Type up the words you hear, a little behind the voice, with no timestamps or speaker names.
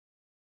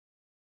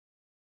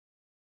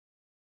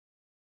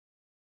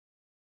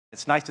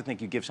It's nice to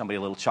think you give somebody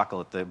a little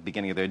chuckle at the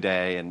beginning of their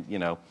day, and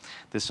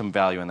there's some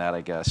value in that,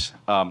 I guess.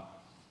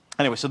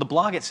 Anyway, so the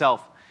blog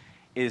itself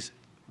is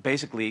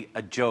basically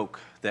a joke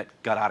that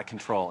got out of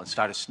control and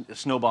started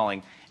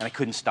snowballing, and I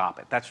couldn't stop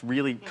it. That's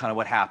really kind of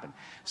what happened.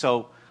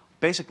 So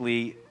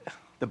basically,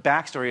 the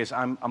backstory is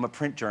I'm a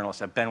print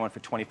journalist. I've been one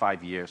for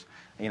 25 years.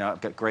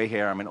 I've got gray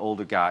hair. I'm an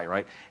older guy,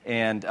 right?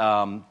 And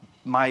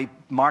my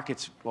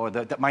markets, or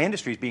my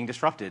industry is being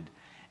disrupted.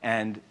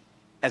 And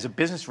as a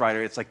business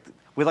writer, it's like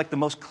we're like the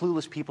most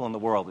clueless people in the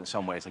world in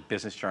some ways, like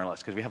business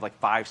journalists, because we have like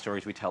 5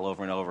 stories we tell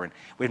over and over, and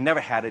we've never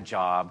had a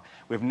job,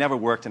 we've never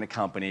worked in a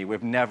company,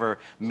 we've never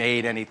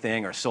made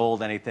anything or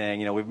sold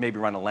anything. We've maybe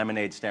run a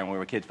lemonade stand when we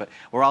were kids, but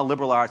we're all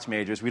liberal arts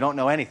majors. We don't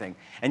know anything,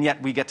 and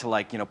yet we get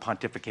to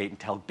pontificate and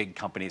tell big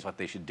companies what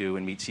they should do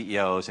and meet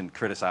CEOs and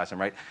criticize them,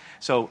 right?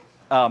 So,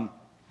 and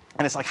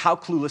it's like how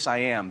clueless I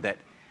am that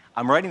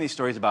I'm writing these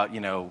stories about,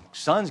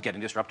 Sun's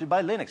getting disrupted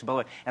by Linux,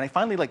 blah, blah, and I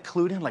finally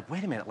clued in,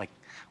 wait a minute,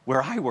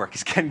 where I work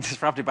is getting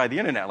disrupted by the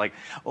internet.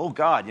 Oh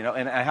God,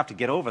 and I have to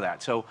get over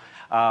that. So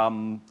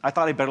I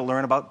thought I'd better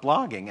learn about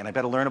blogging, and I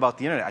better learn about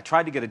the internet. I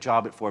tried to get a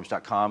job at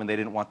Forbes.com, and they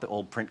didn't want the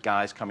old print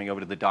guys coming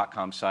over to the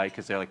 .com site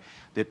because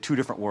they're 2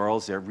 different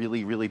worlds. They're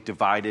really, really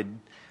divided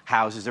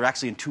houses. They're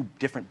actually in 2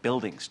 different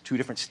buildings, 2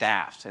 different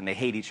staffs, and they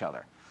hate each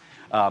other.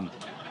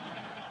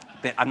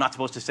 I'm not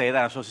supposed to say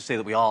that. I'm supposed to say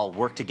that we all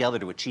work together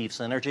to achieve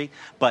synergy.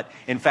 But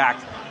in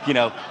fact,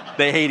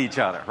 they hate each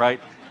other, right?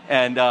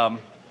 And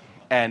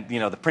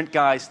the print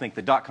guys think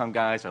the .com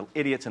guys are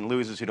idiots and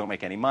losers who don't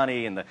make any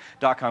money, and the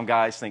 .com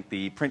guys think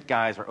the print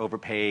guys are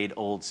overpaid,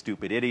 old,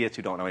 stupid idiots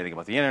who don't know anything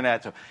about the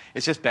internet. So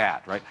it's just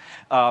bad, right?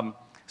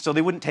 So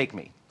they wouldn't take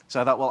me. So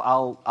I thought,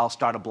 well, I'll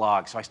start a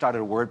blog. So I started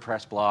a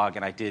WordPress blog,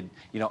 and I did,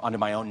 under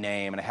my own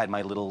name, and I had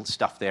my little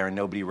stuff there, and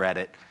nobody read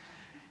it.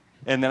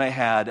 And then I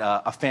had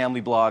a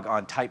family blog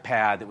on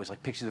TypePad that was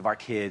like pictures of our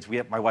kids.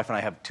 My wife and I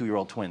have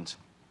 2-year-old twins.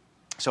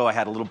 So I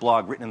had a little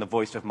blog written in the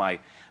voice of my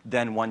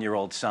then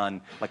 1-year-old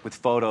son, with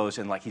photos,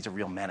 and he's a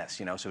real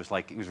menace, So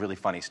it was really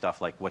funny stuff,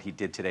 like what he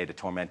did today to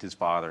torment his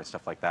father and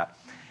stuff like that.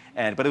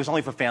 But it was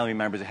only for family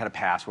members. It had a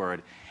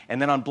password.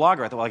 And then on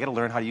Blogger, I thought, well, I got to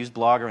learn how to use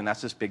Blogger, and that's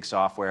this big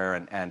software.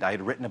 And I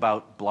had written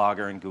about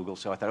Blogger and Google,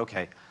 so I thought,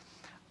 okay.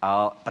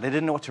 But I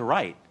didn't know what to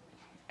write.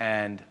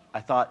 And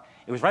I thought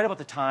it was right about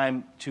the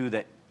time, too,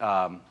 that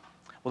well,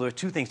 there were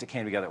 2 things that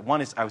came together.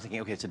 One is I was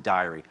thinking, okay, it's a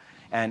diary.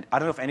 And I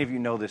don't know if any of you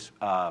know this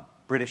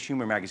British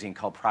humor magazine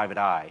called Private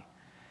Eye,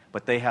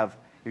 but they have,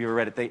 if you ever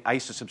read it, I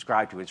used to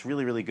subscribe to it. It's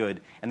really, really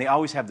good. And they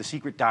always have the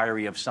secret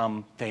diary of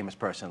some famous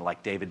person,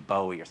 like David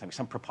Bowie or something,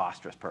 some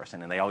preposterous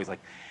person. And they always,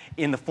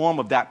 in the form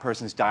of that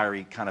person's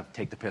diary, kind of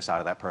take the piss out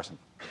of that person.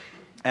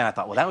 And I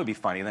thought, well, that would be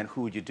funny. And then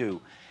who would you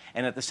do?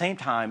 And at the same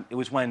time, it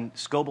was when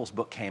Scoble's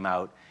book came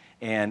out,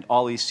 and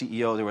all these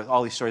CEOs, there were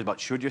all these stories about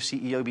should your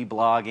CEO be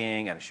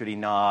blogging and should he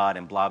not,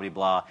 and blah, blah,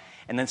 blah.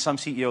 And then some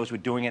CEOs were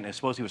doing it, and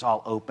supposedly it was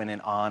all open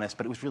and honest,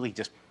 but it was really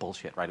just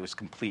bullshit, right? It was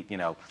complete,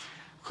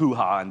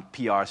 hoo-ha and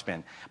PR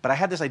spin. But I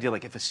had this idea,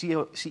 if a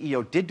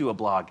CEO did do a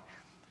blog,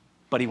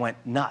 but he went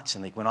nuts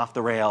and went off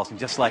the rails and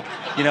just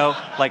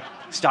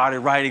started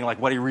writing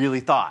what he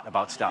really thought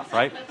about stuff,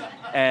 right?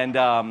 And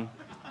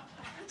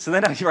so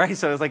then, right?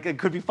 So it was it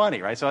could be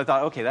funny, right? So I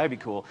thought, okay, that would be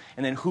cool.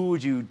 And then who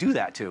would you do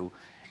that to?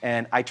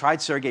 And I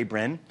tried Sergey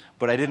Brin,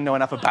 but I didn't know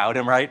enough about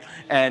him, right?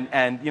 And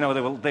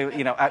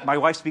my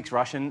wife speaks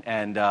Russian,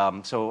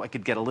 and so I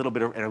could get a little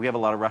bit of, and we have a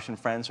lot of Russian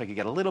friends, so I could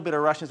get a little bit of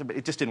Russian, but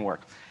it just didn't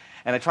work.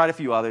 And I tried a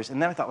few others, and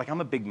then I thought,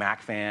 I'm a big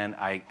Mac fan,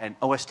 and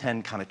OS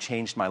X kind of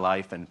changed my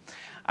life, and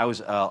I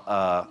was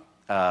I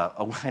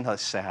know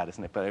it's sad,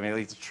 isn't it? But I mean,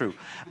 it's true.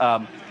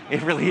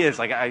 It really is.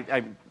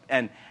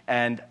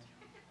 And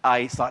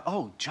I thought,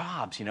 oh,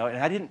 Jobs, and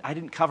I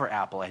didn't cover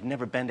Apple. I'd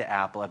never been to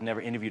Apple. I've never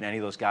interviewed any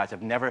of those guys.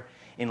 I've never,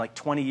 in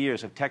 20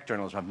 years of tech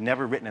journalism, I've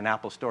never written an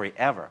Apple story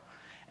ever.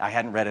 I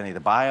hadn't read any of the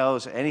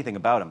bios, anything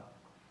about them.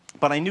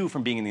 But I knew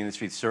from being in the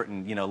industry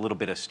certain, a little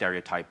bit of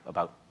stereotype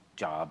about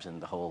Jobs and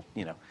the whole,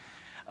 yeah.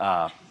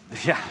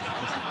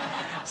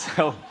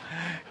 So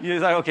you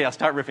was like, okay, I'll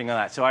start riffing on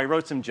that. So I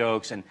wrote some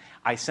jokes, and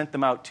I sent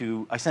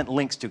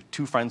links to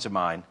 2 friends of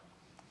mine.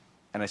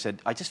 And I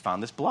said, I just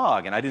found this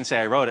blog. And I didn't say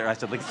I wrote it. I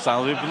said,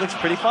 it looks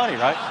pretty funny,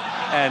 right?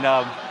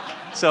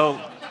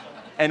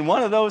 And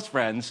one of those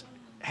friends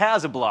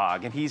has a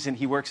blog, and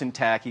he works in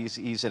tech.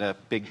 He's in a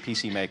big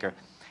PC maker.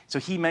 So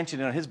he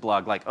mentioned it on his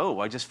blog, oh,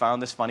 I just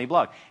found this funny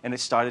blog. And it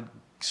started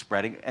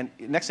spreading. And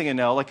next thing you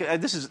know,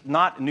 this is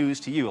not news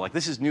to you.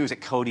 This is news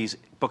at Cody's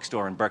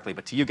bookstore in Berkeley.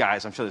 But to you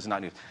guys, I'm sure this is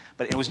not news.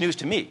 But it was news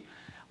to me.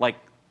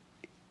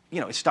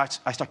 I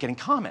start getting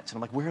comments,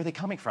 and I'm where are they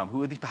coming from?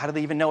 How do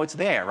they even know it's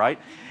there, right?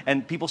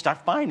 And people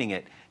start finding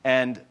it.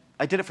 And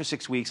I did it for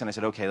 6 weeks, and I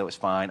said, okay, that was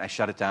fine. I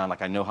shut it down.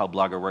 I know how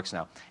Blogger works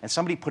now. And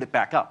somebody put it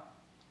back up.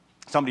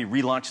 Somebody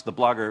relaunched the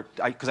Blogger,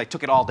 because I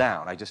took it all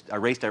down. I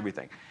erased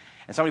everything.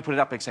 And somebody put it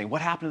up saying,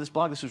 what happened to this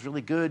blog? This was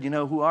really good.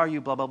 Who are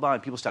you? Blah, blah, blah.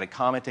 And people started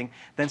commenting.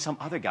 Then some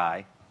other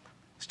guy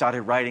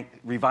started writing,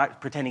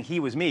 pretending he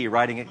was me,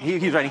 writing it. He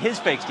was writing his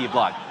fake Steve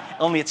blog.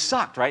 Only it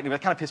sucked, right? And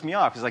it kind of pissed me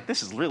off. It's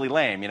this is really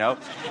lame,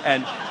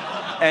 And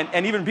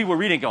And even people were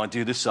reading it going,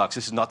 dude, this sucks.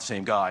 This is not the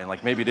same guy. And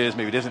like, maybe it is,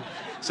 maybe it isn't.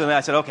 So then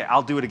I said, okay,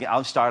 I'll do it again.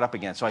 I'll start up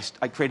again. So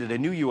I created a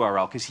new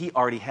URL because he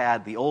already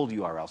had the old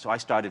URL. So I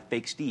started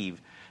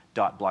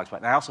fakesteve.blogspot.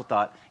 And I also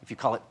thought if you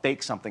call it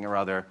fake something or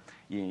other,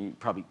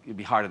 it'd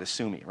be harder to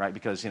sue me, right?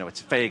 Because,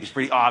 it's fake. It's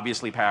pretty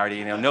obviously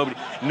parody.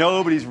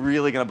 Nobody's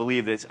really going to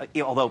believe this.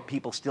 Although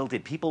people still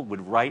did. People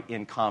would write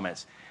in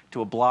comments to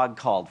a blog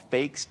called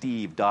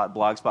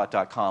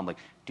fakesteve.blogspot.com, like,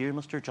 dear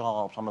Mr.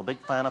 Jobs, I'm a big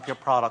fan of your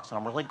products, and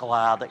I'm really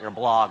glad that you're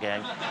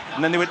blogging.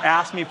 And then they would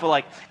ask me for,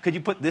 like, could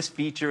you put this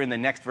feature in the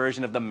next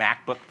version of the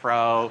MacBook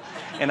Pro?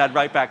 And I'd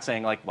write back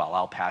saying, like, well,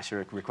 I'll pass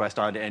your request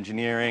on to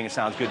engineering. It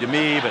sounds good to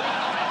me, but,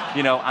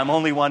 I'm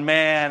only one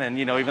man, and,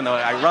 even though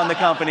I run the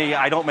company,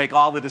 I don't make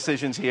all the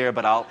decisions here,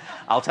 but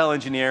I'll tell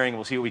engineering,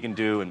 we'll see what we can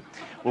do, and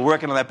we're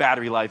working on that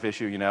battery life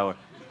issue,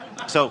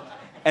 So,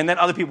 and then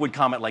other people would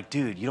comment, like,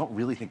 dude, you don't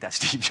really think that's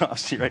Steve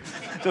Jobs, right?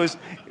 So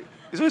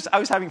I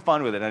was having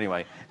fun with it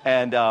anyway.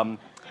 And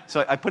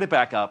so I put it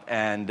back up,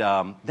 and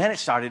then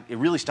it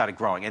really started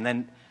growing. And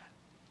then,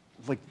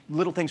 like,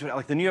 little things,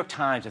 like the New York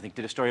Times, I think,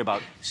 did a story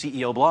about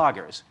CEO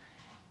bloggers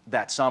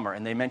that summer,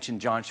 and they mentioned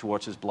John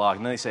Schwartz's blog.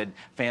 And then they said,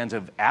 fans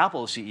of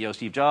Apple CEO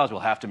Steve Jobs will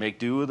have to make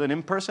do with an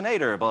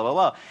impersonator, blah, blah,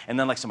 blah. And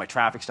then, like, so my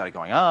traffic started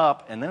going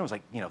up, and then it was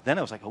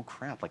like, oh,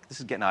 crap, like, this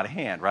is getting out of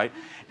hand, right?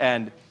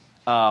 And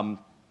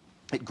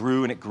it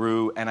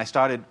grew, and I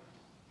started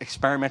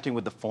experimenting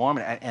with the form,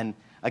 and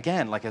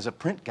again, like as a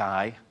print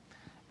guy,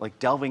 like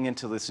delving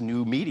into this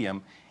new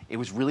medium, it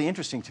was really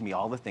interesting to me,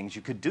 all the things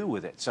you could do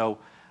with it. So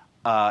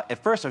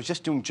at first, I was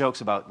just doing jokes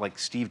about like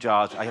Steve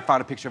Jobs. I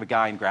found a picture of a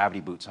guy in gravity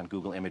boots on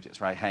Google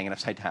Images, right, hanging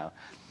upside down.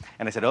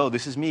 And I said, oh,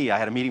 this is me. I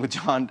had a meeting with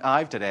John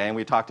Ive today, and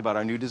we talked about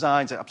our new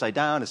designs. Upside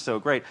down is so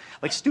great.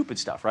 Like stupid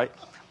stuff, right?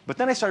 But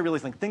then I started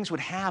realizing things would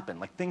happen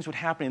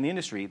in the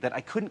industry that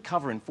I couldn't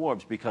cover in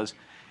Forbes because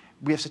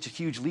we have such a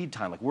huge lead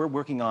time. Like, we're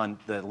working on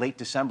the late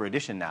December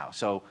edition now.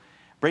 So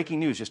breaking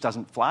news just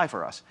doesn't fly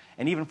for us.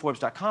 And even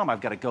Forbes.com,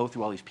 I've got to go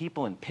through all these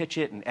people and pitch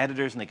it and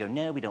editors, and they go,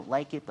 no, we don't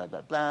like it, blah,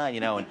 blah, blah,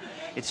 and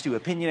it's too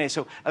opinionated.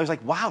 So I was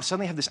like, wow,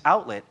 suddenly I have this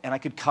outlet, and I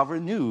could cover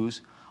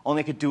news, only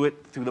I could do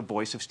it through the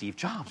voice of Steve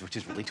Jobs, which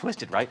is really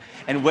twisted, right?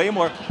 And way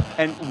more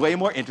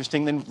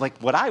interesting than like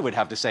what I would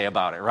have to say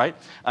about it, right?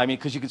 I mean,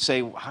 because you could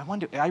say,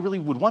 I really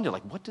would wonder,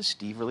 like, what does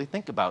Steve really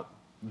think about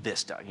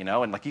Vista,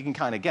 and like you can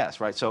kind of guess,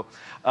 right? So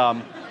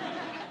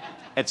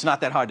it's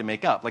not that hard to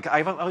make up. Like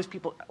I've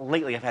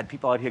had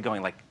people out here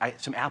going like,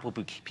 some Apple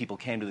people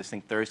came to this thing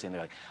Thursday and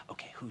they're like,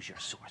 okay, who's your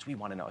source? We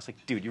want to know. It's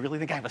like, dude, you really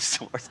think I have a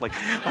source? Like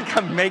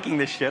I'm making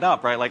this shit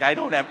up, right? Like I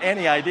don't have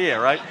any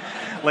idea, right?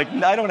 Like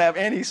I don't have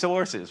any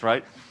sources,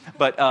 right?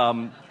 But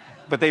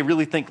they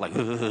really think like,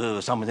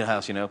 someone's in the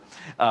house,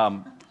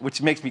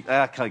 which makes me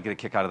kind of get a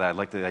kick out of that. I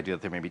like the idea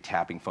that they may be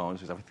tapping phones,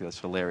 because I think that's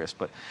hilarious.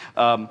 But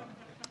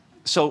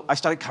so I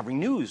started covering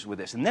news with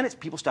this, and then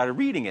people started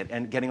reading it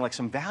and getting like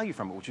some value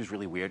from it, which was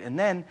really weird. And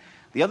then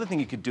the other thing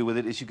you could do with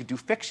it is you could do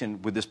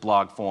fiction with this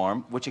blog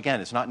form, which again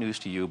is not news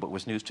to you, but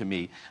was news to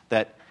me.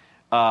 That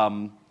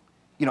I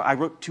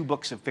wrote 2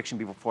 books of fiction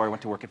before I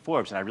went to work at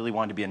Forbes, and I really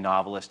wanted to be a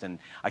novelist. And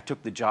I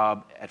took the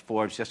job at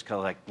Forbes just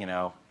because, like,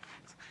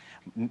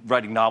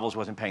 writing novels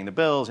wasn't paying the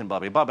bills and blah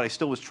blah blah. But I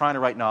still was trying to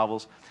write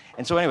novels.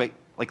 And so anyway,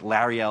 like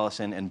Larry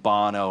Ellison and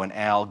Bono and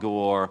Al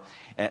Gore,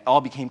 and it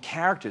all became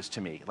characters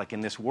to me, like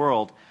in this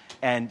world.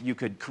 And you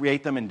could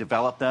create them and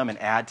develop them and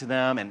add to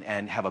them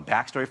and have a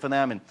backstory for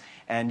them.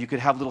 And you could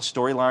have little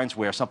storylines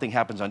where something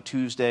happens on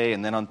Tuesday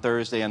and then on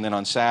Thursday and then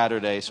on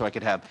Saturday. So I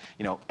could have,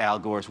 Al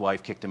Gore's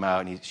wife kicked him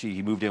out and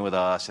he moved in with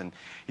us and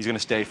he's going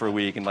to stay for a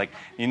week. And like,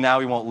 now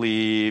he won't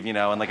leave,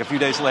 and like a few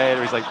days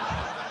later he's like,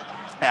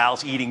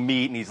 Al's eating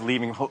meat and he's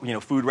leaving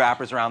food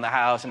wrappers around the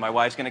house and my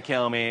wife's going to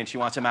kill me and she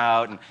wants him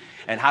out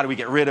and how do we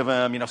get rid of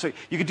him? So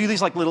you could do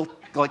these like little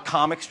like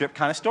comic strip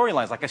kind of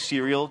storylines, like a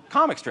serial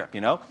comic strip,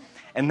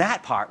 And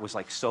that part was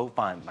like so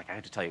fun. Like I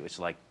have to tell you, it's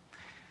like,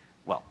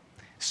 well,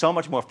 so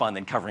much more fun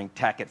than covering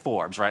tech at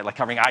Forbes, right? Like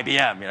covering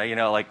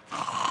IBM, like,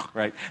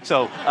 right?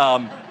 So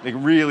like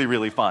really,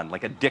 really fun,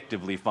 like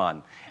addictively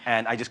fun.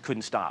 And I just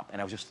couldn't stop.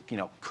 And I was just,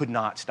 could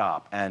not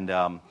stop.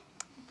 And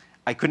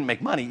I couldn't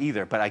make money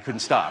either, but I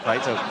couldn't stop,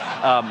 right? So,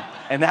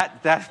 and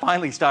that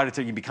finally started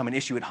to become an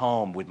issue at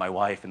home with my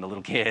wife and the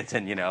little kids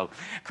and,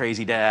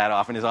 crazy dad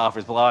off in his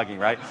office blogging,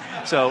 right?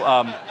 So,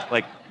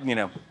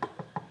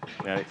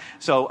 right?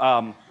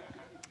 So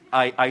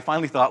I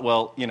finally thought,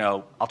 well,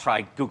 I'll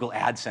try Google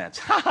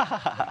AdSense.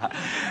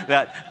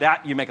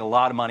 that you make a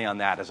lot of money on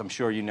that, as I'm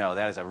sure you know.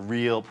 That is a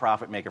real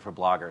profit maker for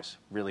bloggers.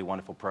 Really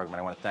wonderful program, and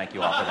I want to thank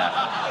you all for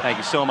that. Thank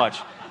you so much.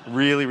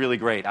 Really, really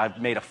great.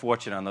 I've made a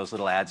fortune on those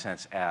little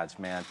AdSense ads,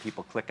 man.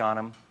 People click on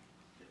them.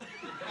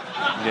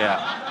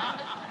 Yeah.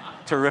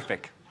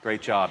 Terrific. Great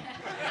job.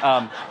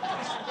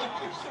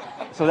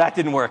 So that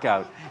didn't work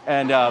out.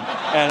 And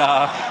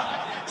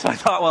so I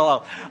thought,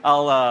 well,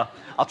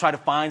 I'll try to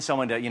find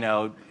someone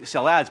to,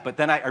 sell ads. But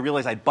then I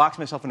realized I'd boxed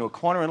myself into a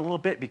corner in a little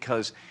bit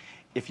because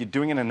if you're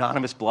doing an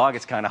anonymous blog,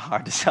 it's kind of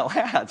hard to sell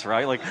ads,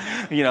 right? Like,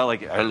 you know,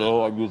 like,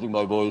 hello, I'm using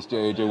my voice to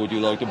enter. Would you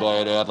like to buy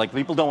an ad? Like,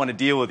 people don't want to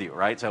deal with you,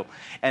 right? So,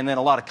 and then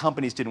a lot of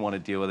companies didn't want to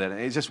deal with it. And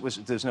it just was,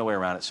 there's no way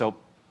around it. So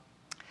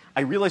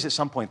I realized at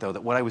some point, though,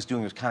 that what I was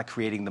doing was kind of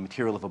creating the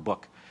material of a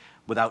book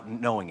without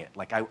knowing it.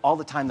 Like, all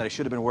the time that I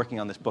should have been working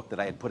on this book that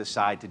I had put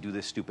aside to do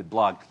this stupid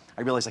blog,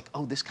 I realized, like,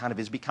 oh, this kind of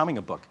is becoming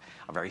a book.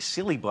 A very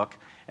silly book,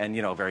 and,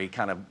 you know, a very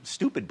kind of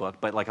stupid book,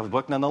 but like a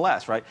book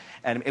nonetheless, right?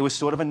 And it was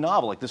sort of a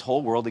novel. Like, this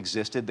whole world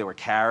existed. There were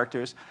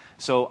characters.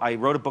 So I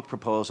wrote a book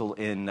proposal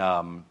in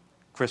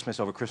Christmas,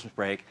 over Christmas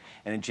break,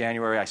 and in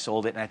January I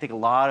sold it. And I think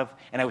and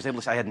I was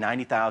able to, I had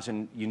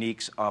 90,000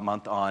 uniques a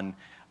month on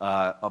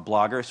a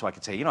blogger, so I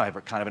could say, you know, I have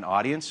a kind of an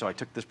audience. So I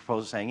took this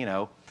proposal saying, you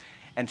know,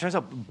 and it turns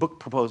out book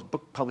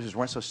publishers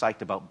weren't so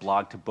psyched about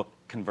blog-to-book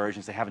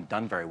conversions. They haven't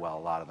done very well, a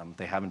lot of them.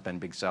 They haven't been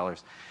big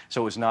sellers. So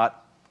it was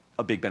not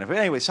a big benefit.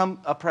 Anyway,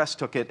 a press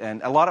took it,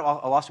 and a lot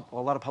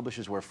of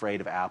publishers were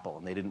afraid of Apple,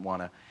 and they didn't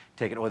want to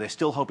take it. Or they're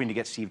still hoping to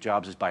get Steve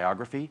Jobs'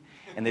 biography,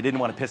 and they didn't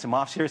want to piss him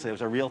off. Seriously, it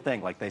was a real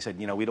thing. Like, they said,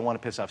 you know, we don't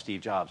want to piss off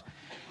Steve Jobs.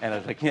 And I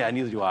was like, yeah,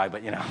 neither do I,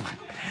 but, you know,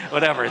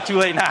 whatever. It's too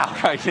late now,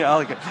 right? You know,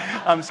 like,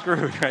 I'm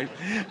screwed, right?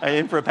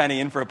 In for a penny,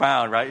 in for a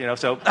pound, right? You know,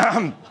 so...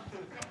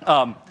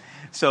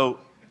 So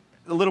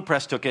the little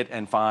press took it,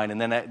 and fine.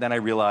 And then I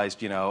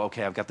realized, you know,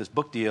 okay, I've got this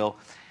book deal,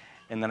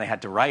 and then I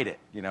had to write it,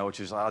 you know, which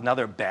is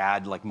another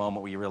bad like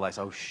moment where you realize,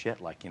 oh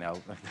shit, like, you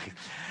know,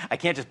 I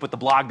can't just put the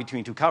blog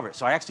between two covers.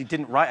 So I actually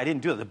didn't write. I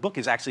didn't do it. The book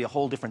is actually a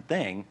whole different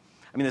thing.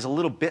 I mean, there's a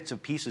little bits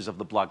of pieces of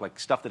the blog, like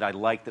stuff that I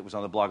liked that was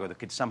on the blog or that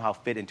could somehow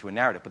fit into a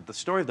narrative. But the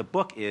story of the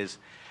book is,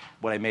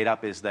 what I made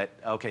up is that,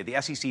 okay,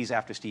 the SEC is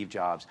after Steve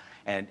Jobs.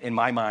 And in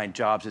my mind,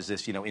 Jobs is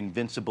this, you know,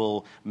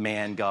 invincible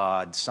man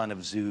god, son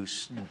of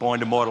Zeus, born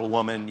to mortal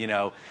woman, you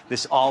know,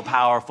 this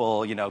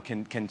all-powerful, you know,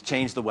 can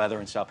change the weather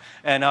and stuff.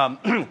 And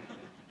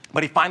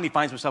but he finally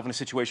finds himself in a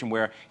situation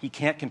where he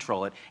can't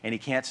control it and he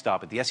can't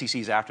stop it. The SEC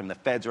is after him. The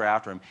feds are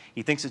after him.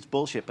 He thinks it's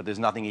bullshit, but there's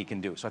nothing he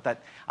can do. So I thought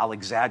I'll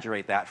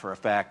exaggerate that for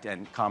effect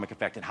and comic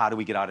effect, and how do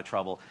we get out of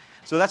trouble.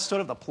 So that's sort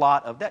of the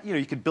plot of that. You know,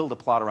 you could build a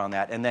plot around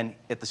that. And then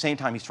at the same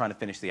time, he's trying to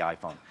finish the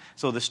iPhone.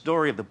 So the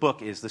story of the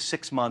book is the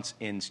 6 months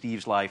in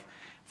Steve's life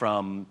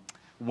from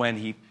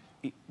when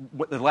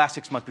the last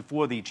 6 months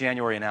before the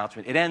January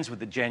announcement. It ends with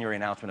the January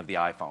announcement of the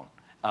iPhone.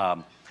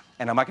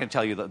 And I'm not going to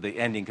tell you the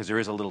ending because there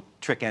is a little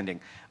trick ending.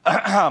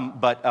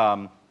 But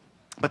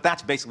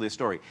that's basically the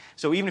story.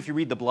 So even if you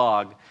read the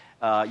blog,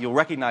 you'll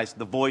recognize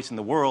the voice and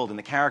the world and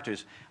the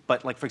characters.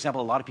 But, like, for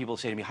example, a lot of people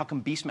say to me, how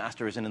come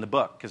Beastmaster isn't in the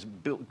book? Because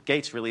Bill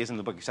Gates really isn't in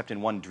the book except in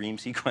one dream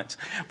sequence.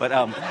 But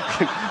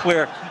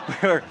where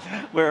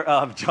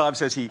Jobs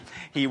says he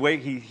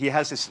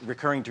has this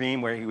recurring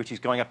dream which he's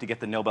going up to get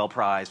the Nobel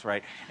Prize,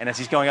 right? And as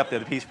he's going up there,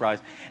 the Peace Prize.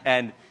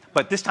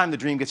 But this time the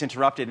dream gets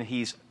interrupted, and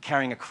he's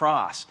carrying a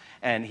cross,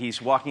 and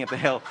he's walking up the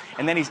hill,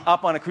 and then he's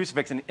up on a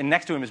crucifix, and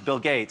next to him is Bill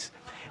Gates.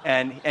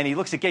 And he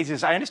looks at Gates and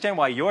says, I understand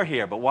why you're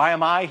here, but why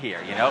am I here,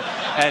 you know?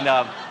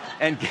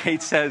 And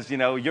Gates says, you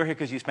know, you're here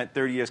because you spent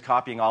 30 years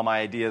copying all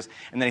my ideas.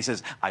 And then he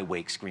says, I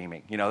wake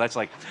screaming. You know, that's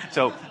like,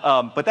 so,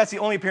 but that's the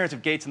only appearance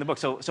of Gates in the book.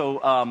 So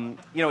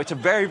you know, it's a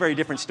very, very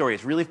different story.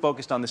 It's really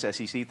focused on this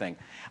SEC thing.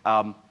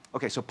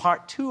 Okay, so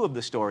part 2 of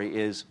the story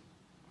is,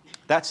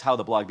 that's how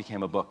the blog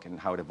became a book and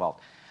how it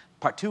evolved.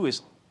 Part 2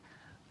 is,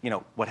 you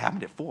know, what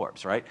happened at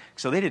Forbes, right?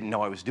 So they didn't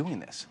know I was doing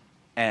this.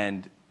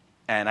 And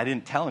I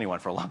didn't tell anyone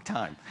for a long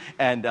time.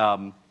 And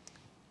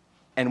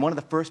one of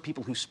the first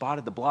people who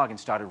spotted the blog and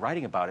started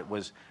writing about it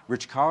was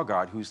Rich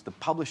Karlgaard, who's the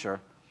publisher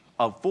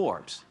of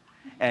Forbes.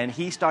 And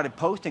he started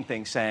posting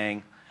things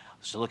saying,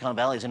 Silicon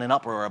Valley's in an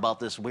uproar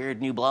about this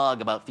weird new blog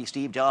about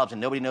Steve Jobs,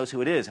 and nobody knows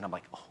who it is. And I'm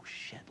like, oh,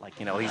 shit. Like,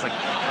 you know, he's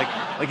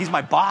like he's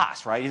my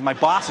boss, right? He's my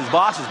boss's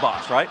boss's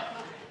boss, right?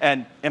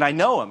 And I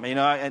know him, you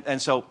know,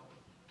 and so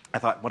I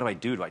thought, what do I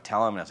do? Do I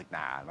tell him? And I was like, nah,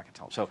 I'm not going to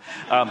tell him. So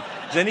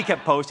then he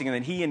kept posting, and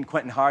then he and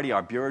Quentin Hardy,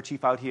 our bureau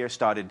chief out here,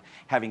 started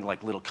having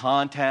like little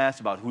contests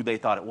about who they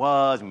thought it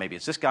was, and maybe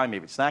it's this guy,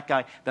 maybe it's that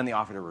guy. Then they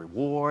offered a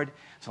reward.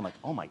 So I'm like,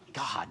 oh my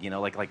God, you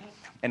know, like,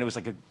 and it was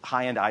like a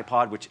high-end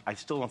iPod, which I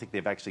still don't think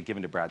they've actually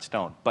given to Brad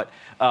Stone, but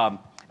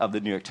of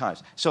the New York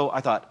Times. So I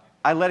thought,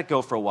 I let it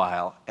go for a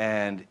while,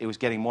 and it was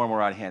getting more and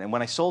more out of hand. And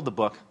when I sold the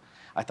book,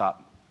 I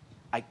thought,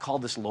 I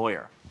called this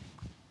lawyer,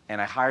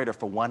 and I hired her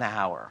for 1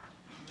 hour.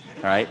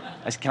 All right?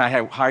 I said, can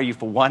I hire you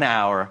for 1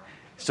 hour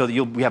so that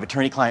we have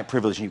attorney-client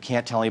privilege and you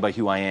can't tell anybody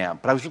who I am?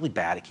 But I was really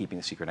bad at keeping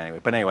the secret anyway.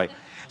 But anyway,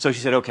 so she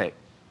said, okay.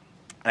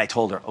 And I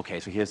told her, okay,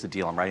 so here's the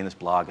deal. I'm writing this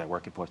blog. I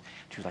work at Forbes.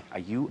 She was like, are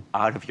you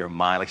out of your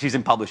mind? Like, she's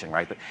in publishing,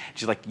 right? But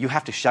she's like, you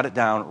have to shut it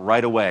down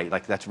right away.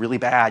 Like, that's really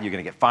bad. You're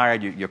going to get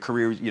fired. Your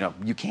career, you know,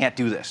 you can't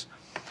do this.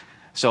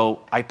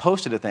 So I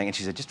posted a thing, and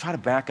she said, just try to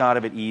back out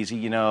of it easy,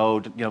 you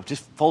know,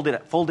 just fold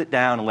it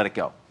down and let it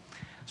go.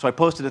 So I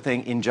posted a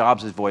thing in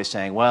Jobs' voice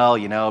saying, well,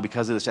 you know,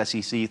 because of this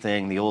SEC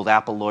thing, the old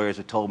Apple lawyers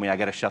have told me I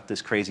got to shut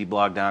this crazy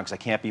blog down because I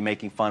can't be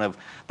making fun of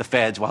the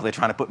feds while they're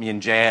trying to put me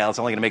in jail. It's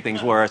only going to make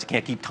things worse. I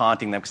can't keep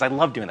taunting them because I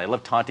love doing that. I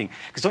love taunting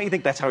because don't you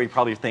think that's how he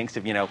probably thinks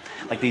of, you know,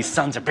 like these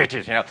sons of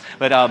bitches, you know?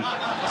 But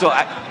so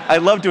I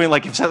love doing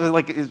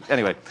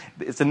anyway,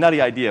 it's a nutty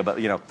idea,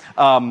 but you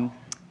know.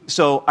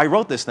 So I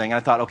wrote this thing and I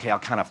thought, okay, I'll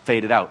kind of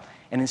fade it out.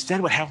 And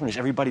instead, what happened is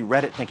everybody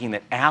read it thinking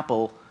that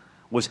Apple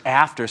was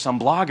after some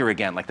blogger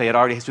again, like they had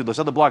already through those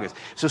other bloggers.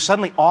 So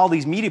suddenly all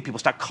these media people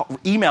start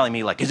emailing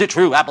me like, is it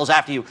true, Apple's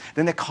after you?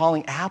 Then they're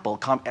calling Apple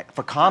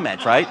for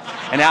comment, right?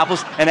 And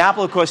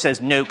Apple, of course, says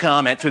no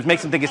comment, so it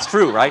makes them think it's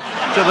true, right?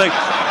 So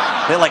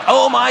they're like,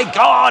 oh my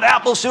God,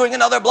 Apple's suing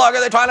another blogger.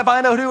 They're trying to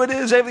find out who it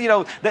is. You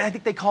know, I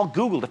think they called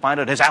Google to find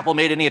out, has Apple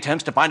made any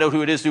attempts to find out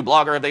who it is through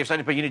Blogger? Have they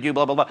sent it for you to do,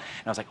 blah, blah, blah. And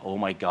I was like, oh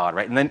my God,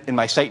 right? And then in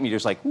my site meter,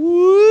 it's like,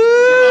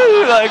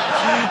 woo,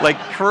 like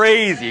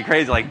crazy,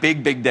 like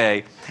big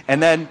day.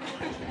 And then,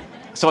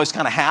 so I was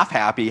kind of half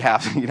happy,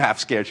 half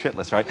scared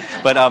shitless, right?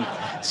 But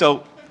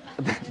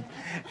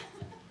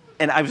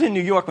and I was in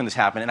New York when this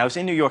happened, and I was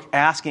in New York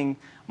asking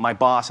my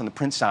boss on the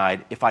print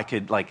side if I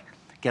could like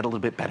get a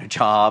little bit better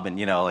job and,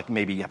 you know, like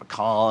maybe have a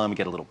column,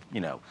 get a little, you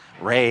know,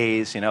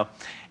 raise, you know.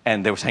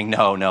 And they were saying,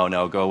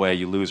 no, go away,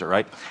 you loser,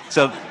 right?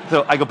 So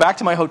I go back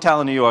to my hotel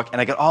in New York, and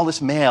I get all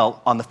this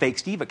mail on the Fake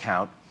Steve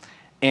account,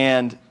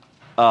 and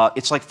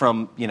it's like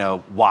from, you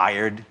know,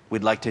 Wired.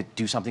 We'd like to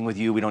do something with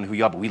you. We don't know who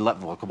you are,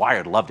 but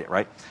Wired loved it,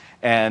 right?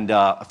 And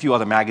a few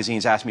other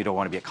magazines asked me, do I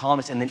want to be a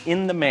columnist? And then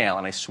in the mail,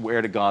 and I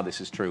swear to God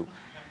this is true,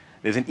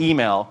 there's an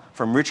email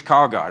from Rich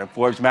Cargard of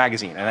Forbes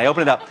magazine. And I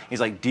open it up.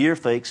 He's like, Dear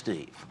Fake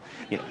Steve,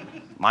 you know,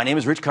 my name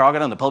is Rich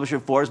Cargard. I'm the publisher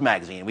of Forbes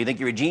magazine. We think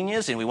you're a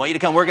genius, and we want you to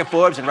come work at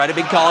Forbes and write a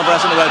big column for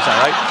us on the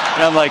website, right?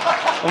 And I'm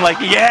like,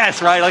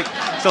 yes, right? Like,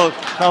 so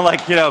I'm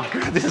like, you know,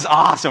 this is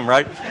awesome,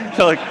 right?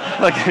 So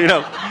like, you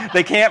know,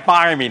 they can't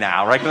fire me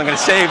now, right? Because I'm going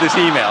to save this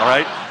email,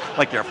 right?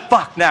 Like, you're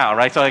fucked now,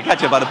 right? So I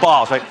catch you by the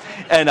balls, right?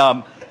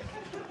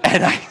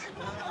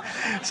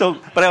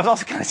 But I was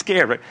also kind of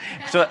scared, right?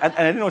 So, and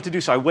I didn't know what to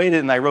do, so I waited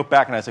and I wrote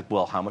back and I was like,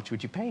 well, how much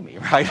would you pay me,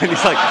 right? And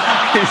he's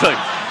like,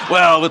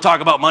 well, we'll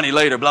talk about money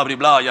later, blah, blah,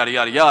 blah, yada,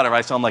 yada, yada,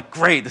 right? So I'm like,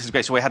 great, this is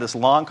great. So we had this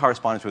long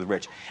correspondence with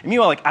Rich. And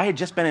meanwhile, like, I had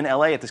just been in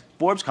LA at this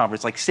Forbes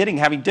conference, like, sitting,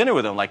 having dinner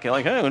with him, like,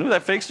 hey, who's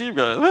that Fake Steve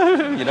guy?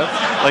 You know?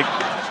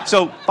 Like,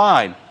 so,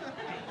 fine.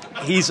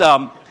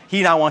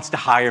 He now wants to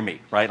hire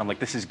me, right? I'm like,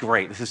 this is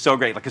great. This is so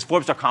great. Like, because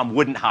Forbes.com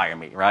wouldn't hire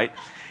me, right?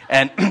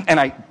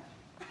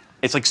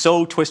 It's like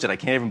so twisted, I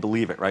can't even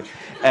believe it, right?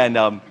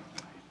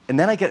 And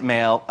then I get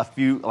mail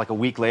a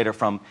week later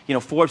from, you know,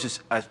 Forbes is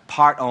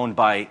part owned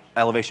by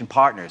Elevation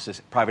Partners, this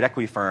private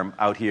equity firm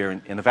out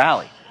here in the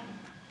Valley.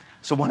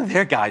 So one of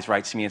their guys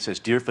writes to me and says,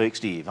 Dear Fake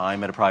Steve,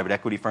 I'm at a private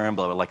equity firm,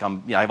 blah, blah, like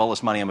I have all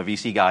this money, I'm a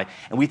VC guy,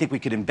 and we think we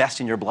could invest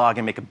in your blog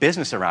and make a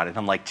business around it. And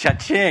I'm like,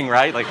 cha-ching,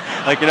 right? Like,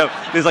 you know,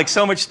 there's like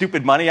so much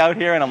stupid money out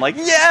here, and I'm like,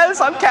 yes,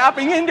 I'm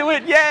tapping into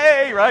it,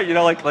 yay, right? You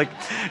know,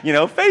 you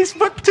know,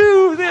 Facebook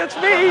too, that's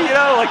me, you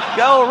know, like,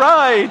 all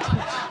right.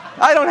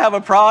 I don't have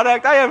a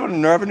product, I have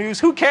revenues,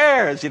 who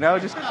cares, you know,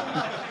 just,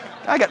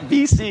 I got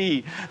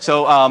VC.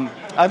 So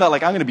I thought,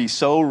 like, I'm going to be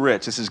so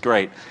rich, this is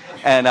great.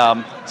 And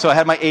so I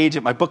had my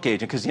agent, my book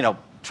agent, because, you know,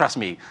 trust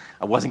me,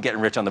 I wasn't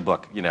getting rich on the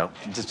book, you know,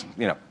 just,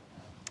 you know.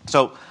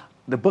 So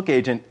the book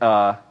agent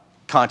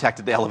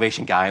contacted the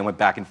Elevation guy and went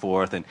back and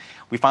forth, and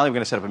we finally were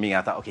going to set up a meeting.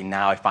 I thought, okay,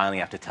 now I finally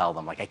have to tell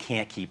them. Like, I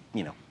can't keep,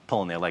 you know,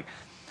 pulling their leg.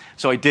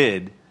 So I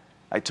did.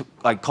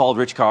 I called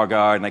Rich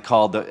Cargard, and I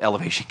called the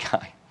Elevation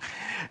guy.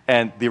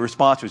 And the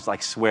response was,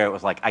 like, swear, it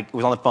was like, it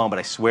was on the phone, but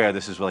I swear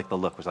this is like, the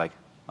look was like,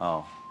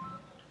 oh.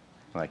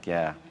 I'm like,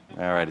 yeah.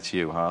 All right, it's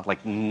you, huh?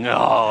 Like,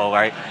 no,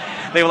 right?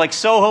 They were like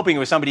so hoping it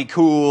was somebody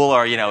cool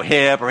or, you know,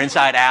 hip or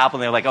inside Apple,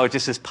 and they were like, oh, it's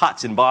just this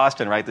putz in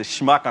Boston, right? This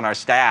schmuck on our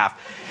staff.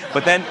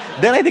 But then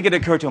I think it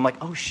occurred to him, like,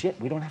 oh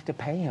shit, we don't have to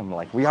pay him.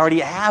 Like, we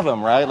already have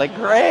him, right? Like,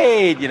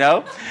 great, you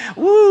know?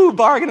 Woo,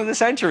 bargain of the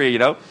century, you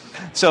know?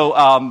 So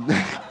I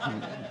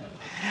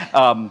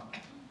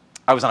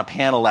was on a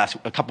panel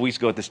a couple weeks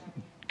ago at this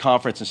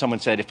conference, and someone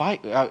said,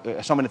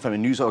 someone from a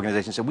news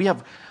organization said, we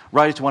have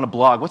writers who want to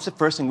blog, what's the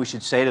first thing we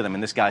should say to them?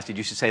 And this guy said,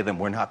 you should say to them,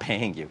 we're not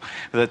paying you.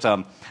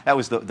 That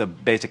was the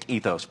basic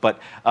ethos. But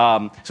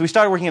so we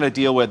started working on a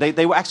deal where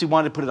they actually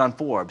wanted to put it on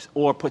Forbes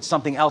or put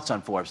something else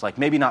on Forbes, like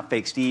maybe not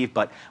Fake Steve,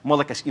 but more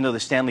like the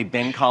Stanley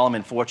Bin column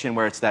in Fortune,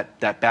 where it's that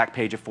back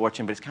page of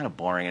Fortune, but it's kind of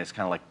boring and it's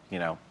kind of like, you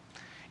know,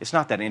 it's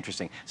not that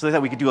interesting. So they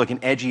thought we could do like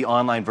an edgy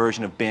online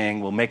version of Bing.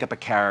 We'll make up a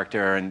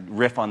character and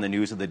riff on the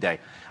news of the day.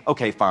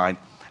 Okay, fine.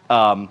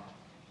 And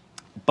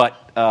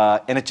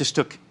it just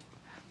took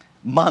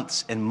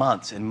months and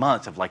months and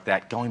months of like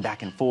that going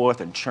back and forth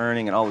and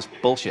churning and all this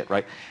bullshit,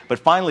 right? But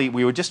finally,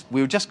 we were just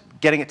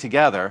getting it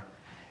together,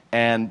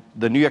 and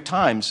the New York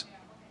Times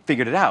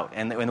figured it out.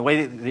 And the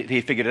way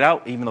they figured it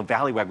out, even though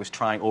Valleywag was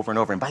trying over and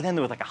over, and by then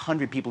there were like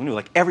 100 people who knew,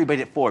 like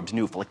everybody at Forbes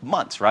knew for like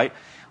months, right?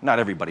 Not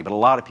everybody, but a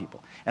lot of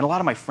people. And a lot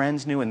of my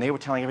friends knew, and they were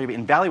telling everybody,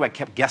 and Valleywag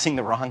kept guessing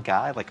the wrong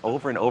guy, like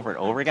over and over and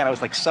over again. I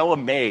was like so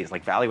amazed,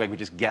 like Valleywag would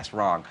just guess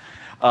wrong.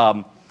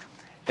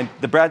 And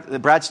the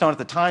Brad Stone at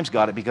the Times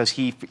got it because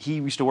he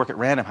used to work at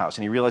Random House,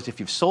 and he realized if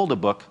you've sold a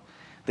book,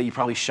 that you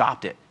probably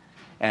shopped it.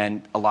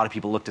 And a lot of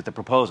people looked at the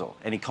proposal.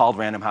 And he called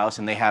Random House,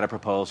 and they had a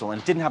proposal.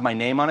 And it didn't have my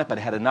name on it, but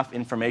it had enough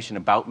information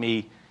about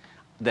me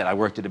that I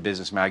worked at a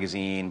business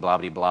magazine, blah,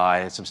 blah, blah. I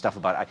had some stuff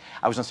about it.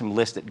 I was on some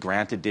list that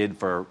Granted did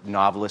for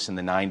novelists in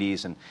the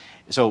 90s. And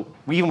so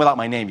even without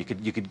my name, you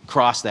could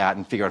cross that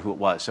and figure out who it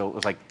was. So it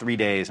was like 3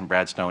 days, and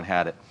Brad Stone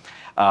had it.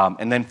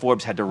 And then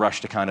Forbes had to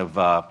rush to kind of,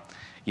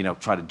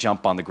 try to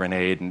jump on the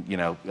grenade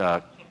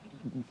and,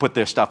 put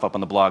their stuff up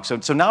on the blog.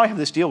 So now I have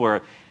this deal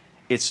where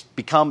it's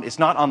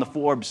not on the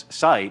Forbes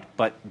site,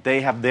 but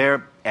they have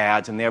their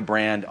ads and their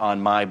brand on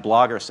my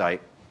blogger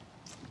site.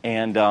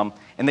 And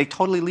they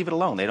totally leave it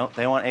alone. They don't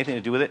want anything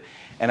to do with it.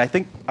 And I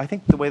think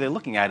the way they're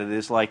looking at it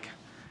is like,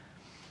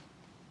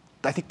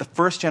 I think the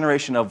first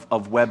generation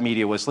of web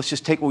media was, let's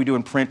just take what we do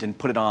in print and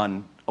put it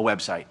on a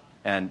website,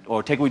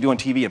 or take what we do on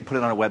TV and put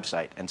it on a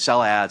website and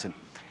sell ads.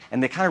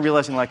 And they're kind of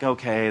realizing like,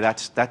 okay,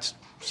 that's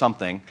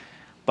something,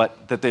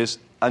 but that there's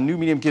a new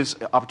medium gives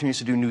opportunities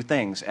to do new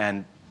things.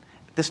 And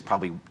this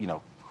probably,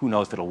 who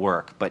knows if it'll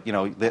work, but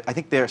I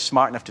think they're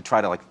smart enough to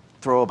try to like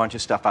throw a bunch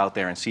of stuff out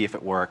there and see if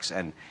it works,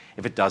 and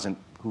if it doesn't,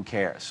 who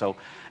cares? So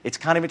it's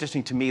kind of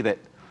interesting to me that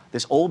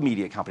this old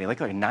media company, like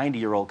a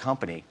 90-year-old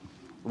company,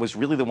 was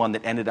really the one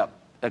that ended up,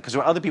 because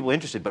there were other people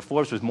interested, but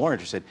Forbes was more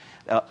interested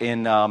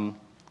in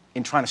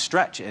trying to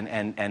stretch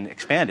and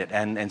expand it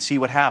and see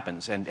what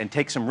happens and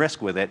take some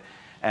risk with it,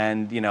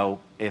 and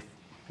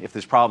if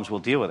there's problems, we'll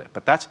deal with it.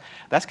 But that's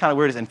kind of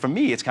where it is, and for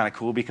me, it's kind of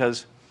cool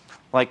because,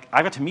 like,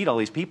 I got to meet all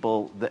these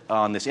people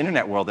on this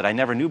internet world that I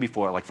never knew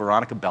before, like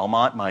Veronica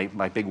Belmont,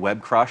 my big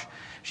web crush.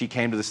 She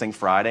came to this thing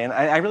Friday, and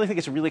I really think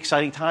it's a really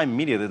exciting time in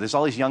media that there's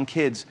all these young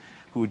kids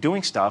who are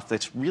doing stuff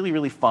that's really,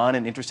 really fun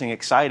and interesting,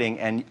 exciting,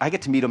 and I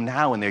get to meet them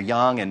now when they're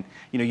young, and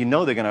they're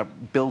going to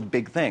build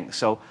big things.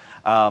 So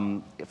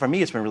for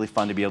me, it's been really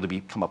fun to be able to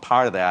become a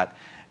part of that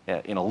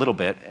in a little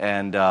bit,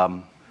 and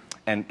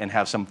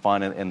have some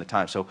fun in the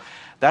time. So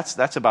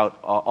that's about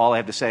all I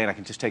have to say, and I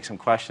can just take some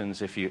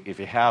questions if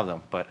you have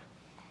them. But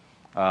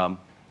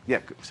yeah,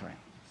 sorry.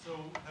 So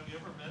have you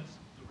ever met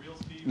the real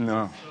Steve?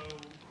 No. So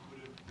would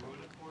it ruin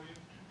it for you?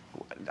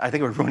 I think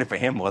it would ruin it for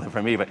him more than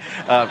for me, but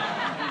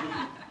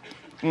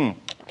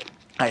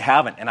I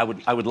haven't, and I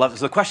would love to.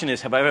 So the question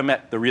is, have I ever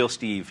met the real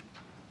Steve,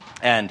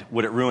 and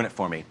would it ruin it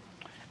for me?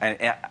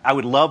 And I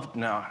would love,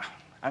 no,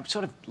 I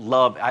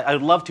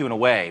would love to in a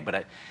way,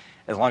 but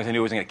as long as I knew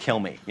it wasn't going to kill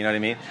me, you know what I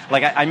mean?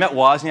 Like I met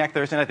Wozniak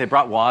Thursday night. They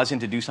brought Woz in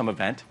to do some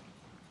event,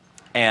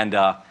 and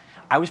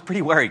I was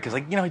pretty worried because, I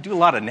do a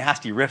lot of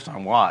nasty riffs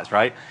on Woz,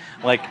 right?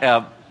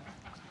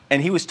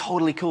 And he was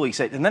totally cool. He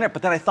said,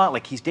 but then I thought,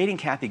 like, he's dating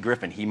Kathy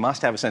Griffin. He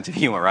must have a sense of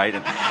humor, right?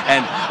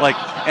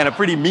 And a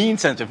pretty mean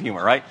sense of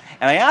humor, right?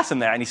 And I asked him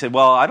that, and he said,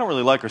 well, I don't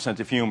really like her sense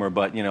of humor,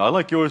 but I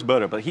like yours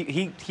better. But he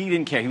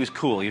didn't care. He was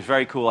cool. He was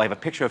very cool. I have a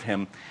picture of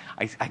him.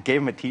 I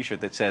gave him a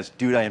T-shirt that says,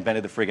 "Dude, I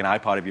invented the friggin'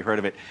 iPod. Have you heard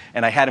of it?"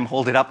 And I had him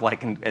hold it up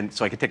and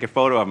so I could take a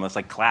photo of him. It's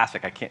like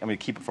classic. I'm going to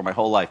keep it for my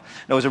whole life.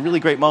 No, it was a really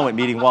great moment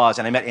meeting Woz,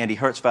 and I met Andy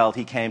Hertzfeld.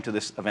 He came to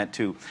this event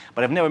too,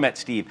 but I've never met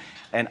Steve,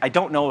 and I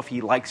don't know if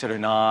he likes it or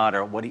not,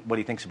 or what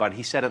he thinks about it.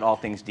 He said at All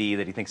Things D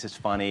that he thinks it's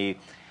funny.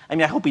 I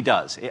mean, I hope he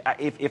does.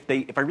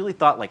 If I really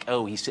thought like,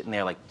 oh, he's sitting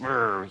there like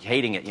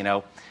hating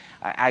it,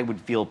 I would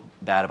feel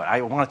bad about it.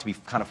 I want it to be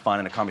kind of fun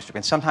and a comedy strip.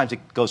 And sometimes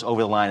it goes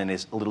over the line and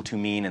is a little too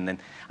mean, and then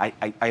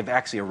I've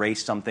actually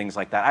erased some things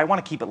like that. I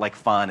want to keep it like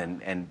fun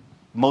and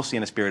mostly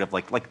in the spirit of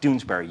like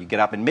Doonesbury. You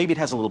get up, and maybe it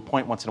has a little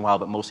point once in a while,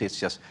 but mostly it's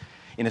just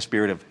in the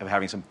spirit of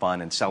having some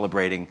fun and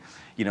celebrating,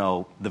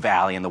 the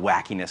Valley and the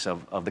wackiness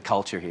of the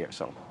culture here.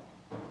 So,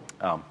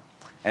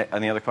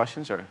 any other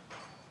questions? Or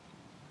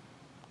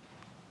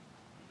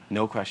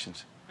no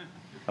questions?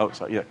 Oh,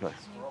 sorry. Yeah, go ahead.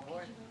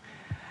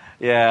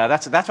 Yeah,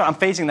 that's what I'm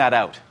phasing that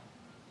out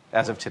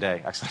as of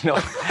today. Actually, no.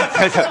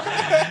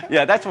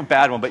 Yeah, that's a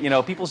bad one. But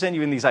people send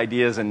you in these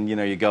ideas, and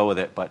you go with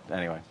it. But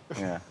anyway,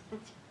 yeah.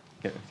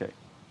 Okay.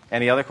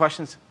 Any other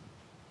questions?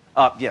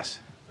 Yes.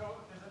 So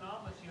as a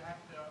novelist, you have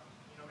to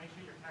make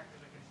sure your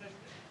characters are consistent.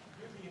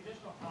 Here's the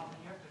additional problem: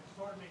 you have to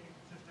sort of make it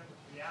consistent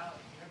with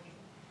reality. You have these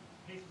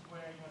cases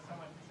where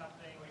someone did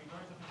something, or you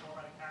learn something more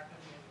about a character,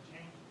 and you have to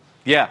change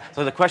it. Yeah.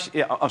 So the question.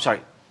 Yeah, I'm sorry.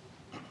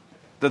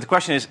 The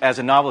question is, as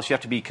a novelist, you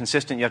have to be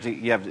consistent.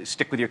 You have to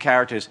stick with your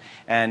characters.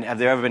 And have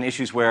there ever been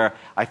issues where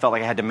I felt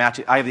like I had to match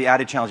it? I have the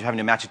added challenge of having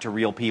to match it to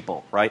real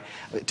people, right?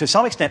 To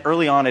some extent,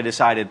 early on, I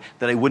decided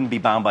that I wouldn't be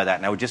bound by that,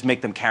 and I would just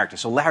make them characters.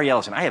 So Larry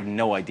Ellison, I have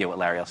no idea what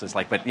Larry Ellison is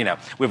like, but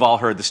we've all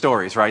heard the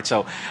stories, right?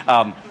 So,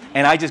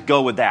 and I just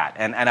go with that,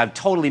 and I've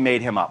totally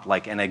made him up,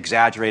 and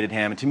exaggerated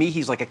him. And to me,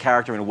 he's like a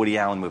character in a Woody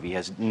Allen movie. He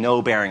has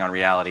no bearing on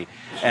reality,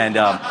 and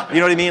you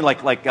know what I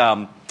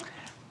mean?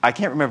 I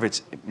can't remember if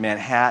it's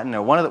Manhattan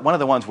or one of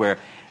the ones where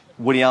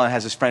Woody Allen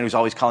has this friend who's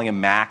always calling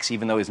him Max,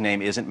 even though his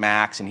name isn't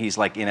Max, and he's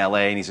like in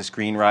LA and he's a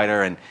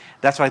screenwriter, and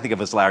that's what I think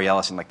of as Larry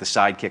Ellison, like the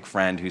sidekick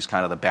friend who's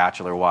kind of the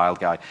bachelor wild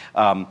guy.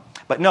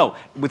 But no,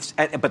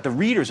 but the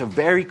readers are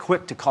very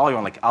quick to call you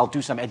on, like, I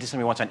did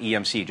something once on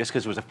EMC, just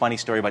because there was a funny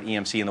story about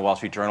EMC in the Wall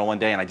Street Journal one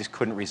day, and I just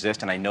couldn't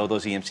resist, and I know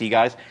those EMC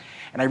guys.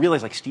 And I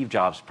realized, like, Steve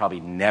Jobs probably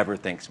never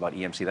thinks about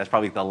EMC. That's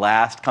probably the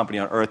last company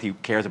on earth he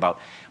cares about.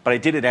 But I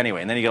did it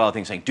anyway. And then you get all the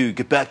things saying, dude,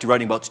 get back to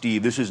writing about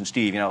Steve. This isn't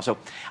Steve, you know. So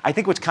I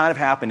think what's kind of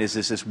happened is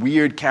this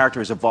weird character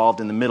has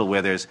evolved in the middle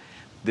where there's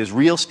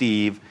real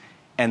Steve,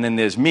 and then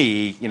there's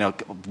me, you know,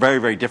 very,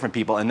 very different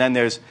people. And then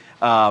there's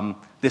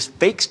this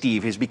fake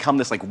Steve who's become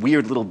this, like,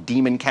 weird little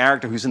demon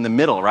character who's in the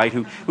middle, right,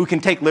 who can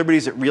take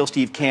liberties that real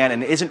Steve can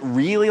and isn't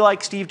really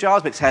like Steve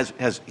Jobs, but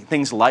has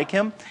things like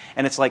him.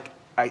 And it's like,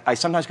 I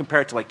sometimes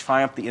compare it to, like,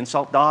 Triumph the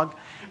Insult Dog.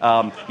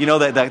 You know,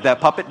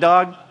 that puppet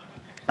dog?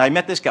 I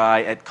met this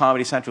guy at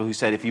Comedy Central who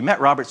said, if you met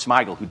Robert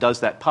Smigel, who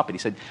does that puppet, he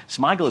said,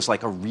 Smigel is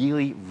like a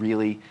really,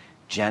 really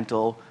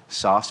gentle,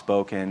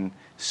 soft-spoken,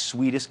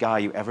 sweetest guy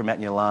you ever met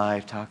in your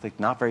life, talk like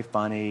not very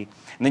funny.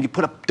 And then you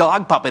put a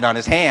dog puppet on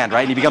his hand,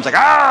 right? And he becomes like,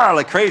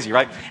 like crazy,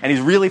 right? And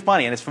he's really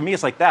funny. And for me,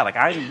 it's like that.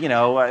 Like, you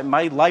know,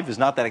 my life is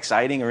not that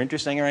exciting or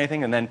interesting or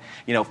anything. And then,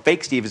 you know,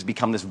 fake Steve has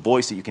become this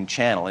voice that you can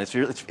channel. And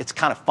it's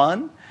kind of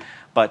fun.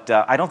 But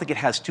I don't think it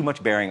has too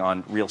much bearing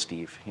on real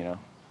Steve, you know.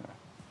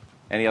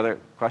 Any other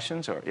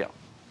questions? Or yeah.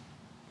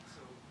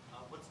 So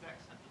what's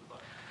next after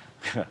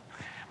the book?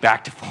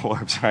 Back to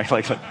Forbes, right?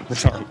 Like,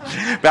 sorry.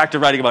 Back to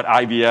writing about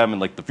IBM and,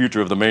 like, the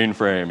future of the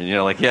mainframe. And, you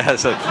know, like, yeah,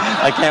 so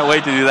I can't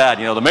wait to do that.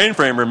 You know, the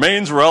mainframe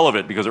remains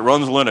relevant because it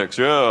runs Linux.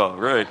 Yeah,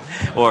 great.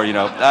 Or, you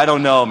know, I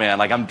don't know, man.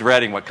 Like, I'm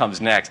dreading what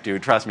comes next,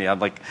 dude. Trust me. I'm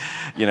like,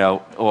 you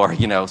know, or,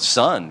 you know,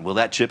 Sun, will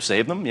that chip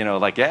save them? You know,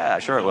 like, yeah,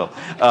 sure it will.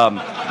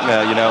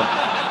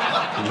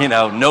 You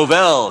know,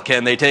 Novell,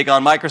 can they take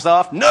on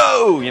Microsoft?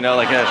 No! You know,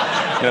 like,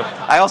 you know,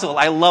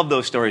 I love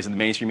those stories in the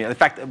mainstream media. In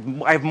fact,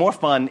 I have more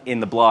fun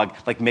in the blog,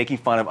 like, making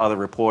fun of other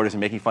reporters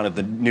and making fun of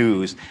the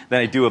news than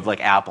I do of,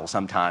 like, Apple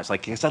sometimes.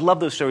 Like, because I love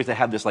those stories that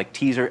have this, like,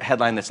 teaser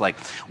headline that's like,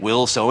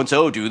 will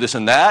so-and-so do this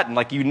and that? And,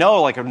 like, you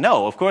know, like,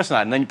 no, of course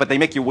not. And then, but they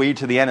make you wait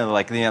to the end and they're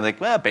like, you know,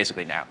 well,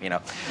 basically now, you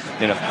know.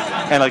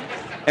 And, like,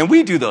 and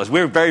we do those.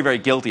 We're very, very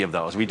guilty of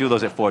those. We do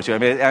those at Forbes. I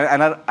mean,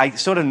 and I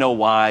sort of know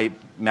why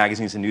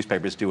magazines and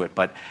newspapers do it,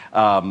 but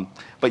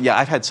yeah,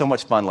 I've had so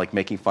much fun, like,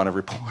 making fun of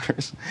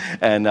reporters,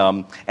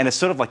 and it's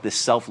sort of like this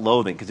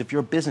self-loathing, because if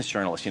you're a business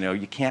journalist, you know,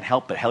 you can't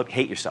help but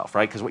hate yourself,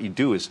 right? Because what you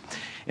do is,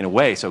 in a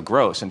way, so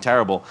gross and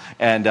terrible,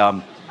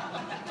 and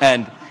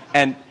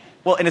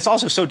it's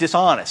also so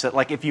dishonest that,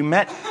 like, if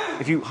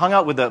you hung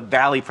out with the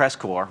Valley Press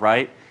Corps,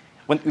 right?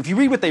 If you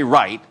read what they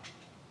write,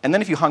 and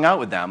then if you hung out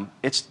with them,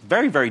 it's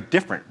very, very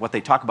different what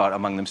they talk about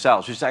among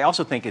themselves, which I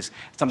also think is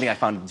something I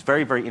found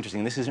very, very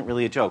interesting. This isn't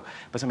really a joke,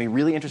 but something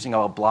really interesting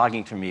about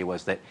blogging to me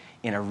was that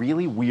in a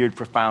really weird,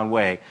 profound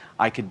way,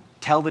 I could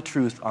tell the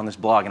truth on this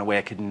blog in a way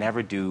I could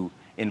never do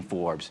in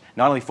Forbes.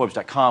 Not only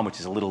Forbes.com,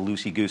 which is a little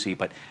loosey-goosey,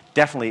 but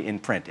definitely in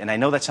print. And I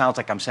know that sounds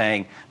like I'm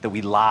saying that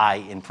we lie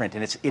in print,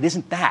 and it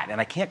isn't that.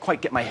 And I can't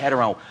quite get my head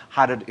around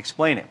how to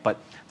explain it. But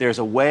there's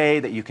a way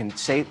that you can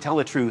tell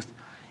the truth.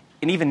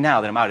 And even now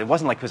that I'm out, it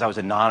wasn't like because I was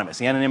anonymous.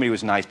 The anonymity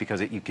was nice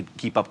because you could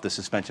keep up the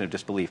suspension of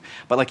disbelief.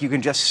 But, like, you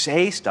can just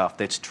say stuff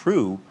that's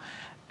true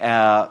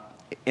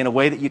in a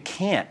way that you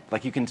can't.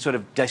 Like, you can sort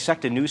of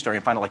dissect a news story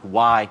and find out,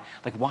 why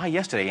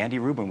yesterday Andy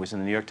Rubin was in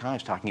the New York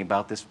Times talking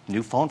about this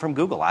new phone from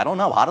Google. I don't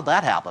know. How did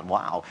that happen?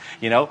 Wow.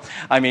 You know?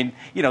 I mean,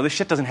 you know, this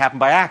shit doesn't happen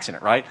by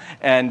accident, right?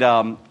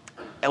 And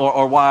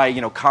or why,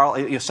 you know, Carl,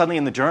 you know, suddenly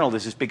in the Journal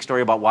there's this big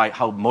story about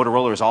how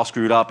Motorola is all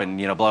screwed up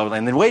and, you know, blah, blah, blah.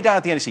 And then way down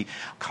at the end you see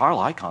Carl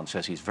Icahn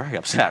says he's very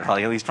upset,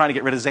 right? He's trying to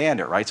get rid of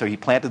Xander, right? So he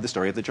planted the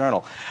story at the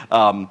Journal.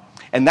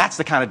 And that's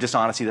the kind of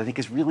dishonesty that I think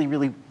is really,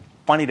 really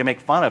funny to make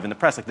fun of in the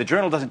press. Like, the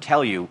Journal doesn't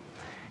tell you,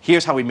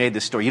 here's how we made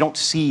this story. You don't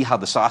see how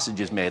the sausage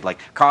is made. Like,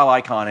 Carl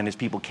Icahn and his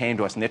people came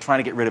to us, and they're trying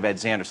to get rid of Ed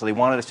Xander, so they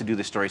wanted us to do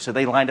this story. So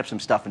they lined up some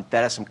stuff and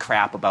fed us some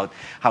crap about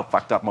how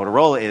fucked up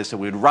Motorola is, so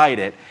we would write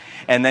it.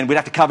 And then we'd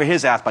have to cover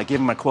his ass by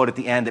giving him a quote at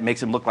the end that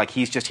makes him look like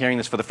he's just hearing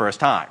this for the first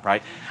time,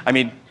 right? I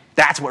mean,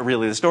 that's what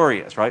really the story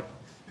is, right?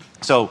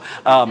 So,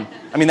 I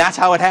mean, that's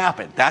how it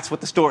happened. That's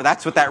what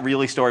that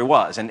really story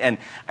was. And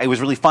it was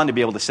really fun to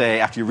be able to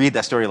say, after you read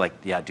that story, like,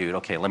 yeah, dude,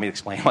 okay, let me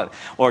explain what,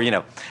 or, you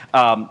know,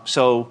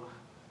 so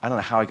I don't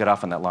know how I got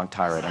off on that long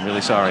tirade. I'm really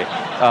sorry.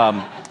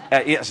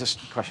 Yes, this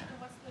question.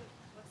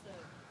 What's the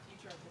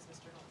future of business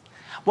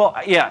journalism? Well,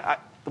 yeah,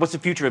 what's the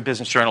future of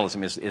business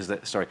journalism is the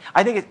story.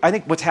 I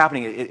think what's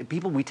happening,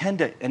 we tend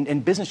to,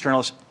 and business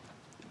journalists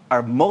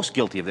are most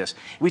guilty of this.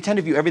 We tend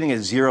to view everything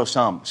as zero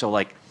sum. So,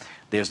 like,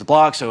 there's the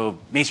blog, so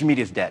mainstream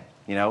media is dead,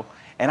 you know?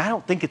 And I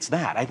don't think it's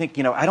that. I think,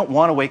 you know, I don't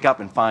want to wake up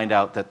and find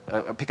out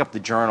that, pick up the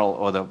Journal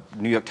or the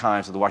New York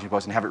Times or the Washington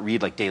Post and have it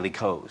read like Daily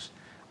Kos,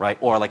 right?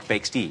 Or like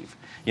Fake Steve.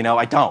 You know,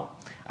 I don't.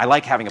 I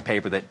like having a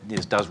paper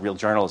that does real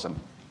journalism.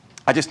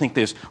 I just think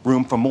there's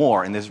room for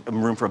more, and there's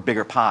room for a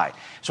bigger pie.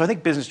 So I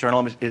think business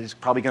journalism is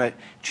probably going to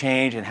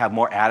change and have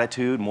more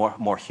attitude,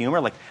 more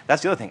humor. Like,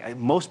 that's the other thing.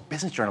 Most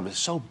business journalism is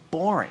so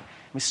boring.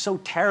 I mean, it's so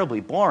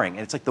terribly boring.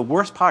 And it's like the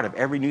worst part of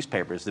every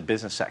newspaper is the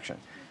business section.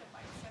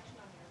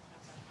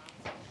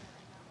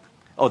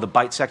 Oh, the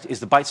bite section. Is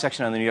the bite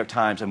section on the New York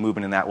Times a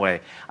movement in that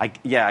way?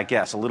 Yeah, I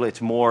guess. A little.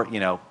 It's more,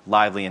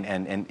 lively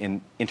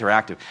and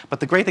interactive. But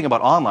the great thing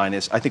about online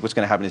is I think what's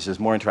going to happen is there's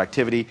more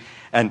interactivity.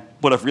 And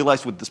what I've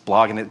realized with this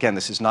blog, and again,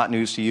 this is not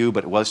news to you,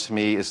 but it was to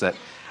me, is that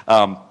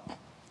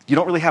you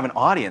don't really have an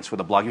audience with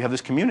a blog. You have this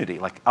community.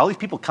 Like, all these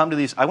people come to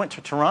these. I went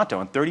to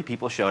Toronto, and 30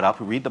 people showed up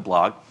who read the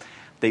blog.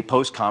 They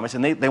post comments,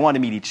 and they want to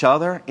meet each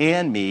other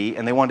and me,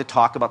 and they want to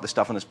talk about the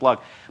stuff on this blog.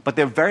 But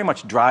they're very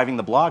much driving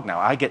the blog now.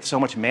 I get so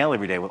much mail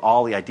every day with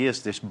all the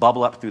ideas that just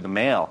bubble up through the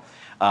mail,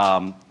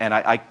 and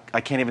I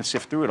can't even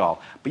sift through it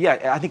all. But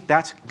yeah, I think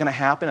that's going to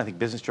happen. I think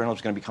business journalism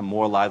is going to become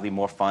more lively,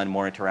 more fun,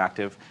 more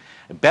interactive,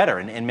 better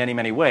in many,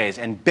 many ways,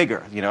 and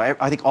bigger.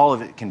 I think all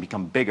of it can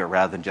become bigger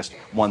rather than just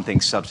one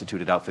thing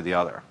substituted out for the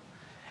other.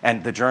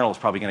 And the Journal is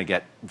probably going to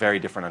get very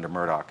different under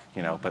Murdoch,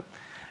 but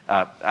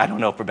I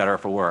don't know for better or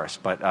for worse.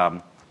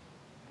 But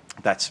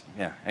that's,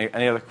 yeah.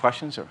 Any other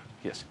questions? Or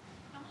yes?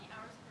 How many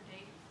hours per day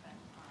do you spend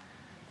on?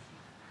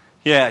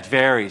 Yeah, it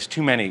varies.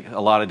 Too many,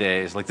 a lot of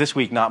days. Like this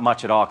week, not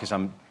much at all because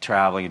I'm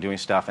traveling and doing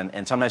stuff.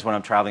 And sometimes when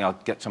I'm traveling, I'll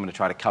get someone to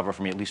try to cover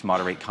for me, at least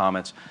moderate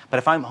comments. But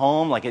if I'm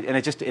home,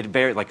 it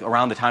varied. Like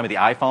around the time of the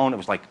iPhone, it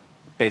was like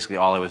basically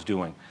all I was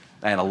doing.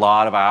 And a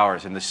lot of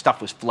hours, and the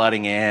stuff was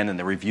flooding in, and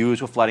the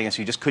reviews were flooding in,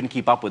 so you just couldn't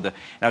keep up with and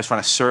I was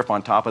trying to surf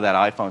on top of that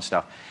iPhone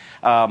stuff.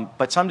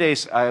 But some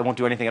days I won't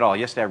do anything at all.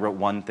 Yesterday I wrote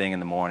one thing in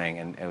the morning,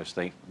 and it was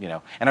and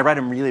I write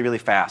them really, really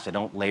fast. I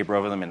don't labor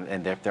over them,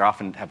 and they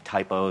often have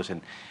typos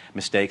and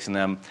mistakes in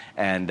them,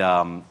 and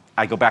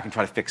I go back and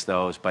try to fix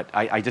those, but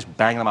I just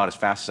bang them out as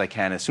fast as I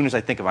can. As soon as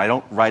I think of them, I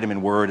don't write them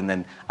in Word and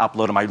then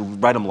upload them. I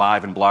write them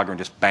live in Blogger and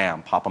just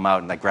bam, pop them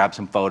out, and I grab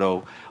some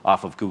photo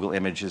off of Google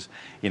Images,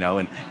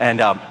 and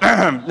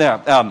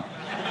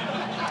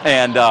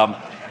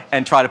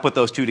try to put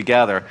those two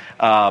together.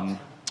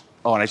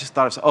 Oh, and I just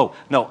thought of,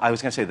 I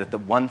was going to say that the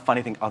one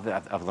funny thing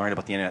I've learned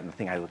about the internet, and the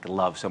thing I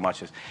love so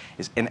much is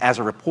and as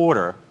a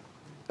reporter,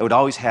 I would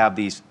always have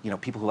these,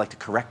 people who like to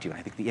correct you. And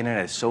I think the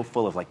internet is so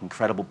full of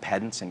incredible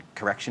pedants and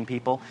correction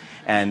people,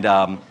 and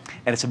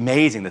it's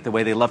amazing that the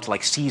way they love to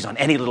seize on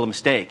any little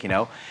mistake,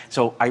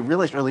 So I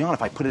realized early on,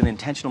 if I put an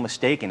intentional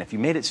mistake in, if you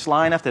made it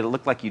sly enough that it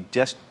looked like you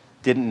just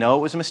didn't know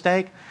it was a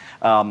mistake,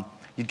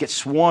 you'd get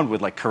swarmed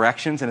with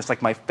corrections, and it's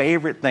my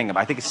favorite thing.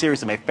 I think it's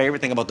seriously my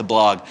favorite thing about the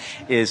blog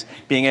is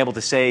being able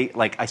to say,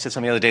 I said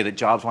something the other day that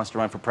Jobs wants to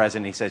run for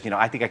president. He says,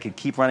 I think I could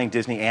keep running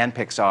Disney and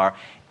Pixar,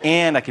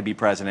 and I could be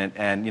president,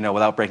 and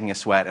without breaking a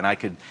sweat, and I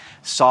could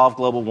solve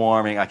global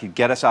warming, I could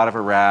get us out of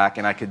Iraq,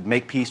 and I could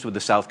make peace with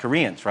the South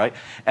Koreans, right?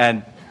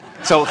 And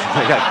so,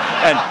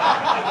 and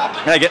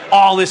I get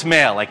all this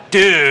mail,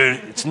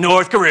 dude, it's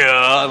North Korea.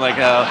 I'm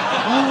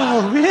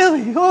oh,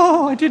 really?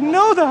 Oh, I didn't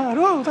know that.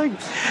 Oh,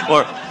 thanks.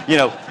 Or,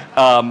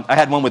 I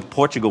had one with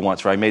Portugal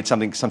once where I made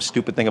some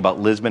stupid thing about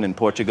Lisbon in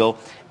Portugal,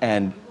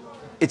 and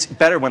it's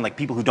better when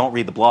people who don't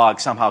read the blog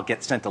somehow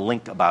get sent a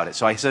link about it.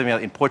 So I said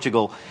in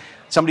Portugal,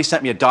 somebody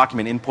sent me a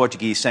document in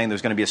Portuguese saying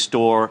there's going to be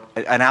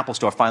an Apple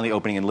store finally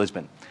opening in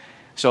Lisbon.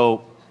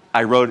 So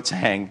I wrote it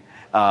saying,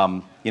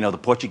 the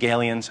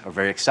Portugalians are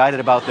very excited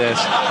about this,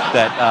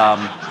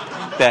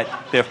 that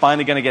they're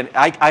finally going to get.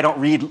 I don't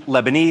read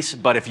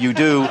Lebanese, but if you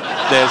do,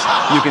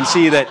 you can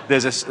see that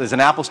there's an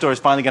Apple store is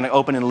finally going to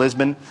open in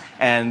Lisbon,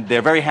 and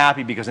they're very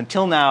happy because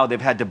until now they've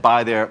had to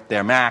buy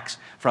their Macs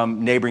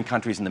from neighboring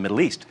countries in the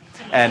Middle East,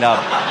 and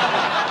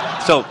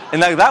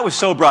that was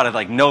so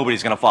broad,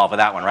 nobody's going to fall for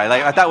that one, right?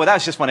 I thought,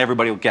 that's just one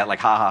everybody will get, ha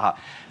ha ha.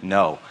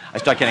 No, I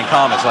start getting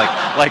comments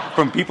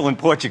from people in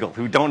Portugal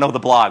who don't know the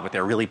blog, but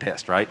they're really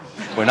pissed, right?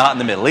 We're not in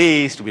the Middle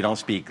East, we don't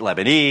speak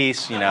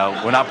Lebanese,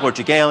 we're not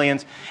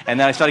Portugalians. And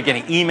then I started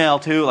getting email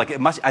too, I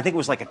think it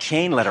was a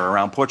chain letter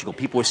around Portugal.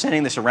 People were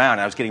sending this around,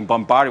 and I was getting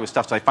bombarded with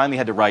stuff, so I finally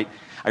had to write.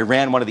 I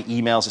ran one of the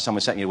emails that someone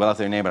sent me without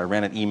their name, but I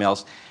ran an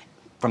emails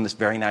from this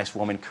very nice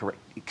woman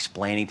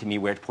explaining to me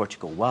where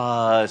Portugal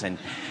was, and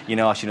she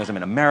knows I'm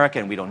in America,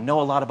 and we don't know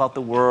a lot about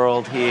the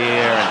world here.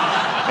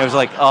 And it was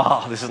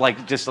this is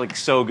just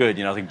so good,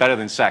 better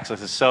than sex.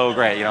 This is so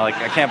great,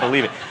 I can't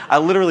believe it. I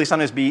literally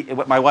sometimes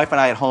my wife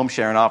and I at home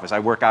share an office. I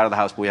work out of the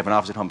house, but we have an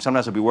office at home.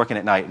 Sometimes I'll be working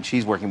at night, and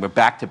she's working. We're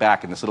back to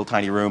back in this little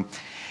tiny room.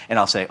 And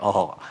I'll say,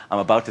 I'm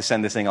about to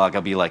send this thing.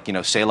 I'll be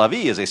c'est la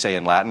vie, as they say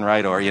in Latin,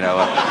 right? Or, or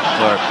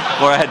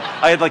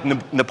I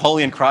had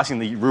Napoleon crossing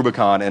the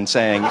Rubicon and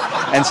saying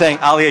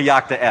alia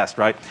jacta est,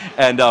 right?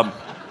 And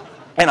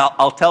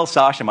I'll tell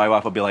Sasha, my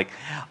wife, I'll be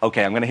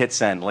okay, I'm going to hit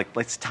send.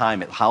 Let's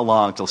time it. How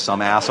long till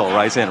some asshole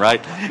writes in, right?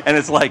 And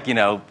it's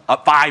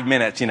 5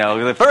 minutes,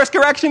 the first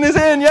correction is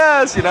in,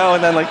 yes,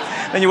 and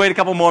then you wait a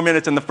couple more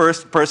minutes, and the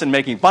first person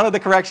making fun of the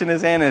correction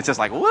is in, and it's just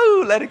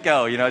woo, let it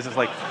go, it's just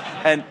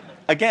and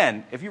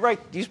again, if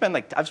you spend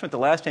like, I've spent the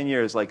last 10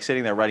 years like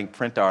sitting there writing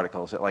print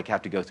articles that like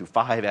have to go through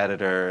 5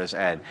 editors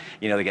and,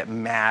 they get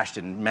mashed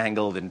and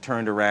mangled and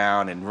turned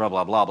around and blah,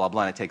 blah, blah, blah,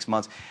 blah, and it takes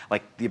months.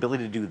 Like the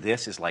ability to do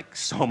this is like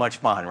so much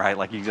fun, right?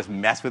 Like you just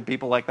mess with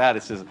people like that.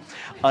 It's just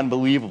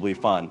unbelievably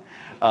fun.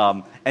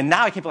 And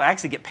now I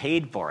actually get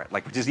paid for it,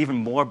 like, which is even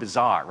more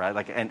bizarre, right?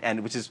 Like,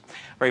 and which is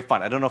very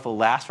fun. I don't know if it'll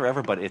last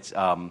forever, but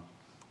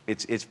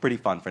it's pretty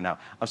fun for now.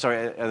 I'm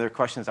sorry, are there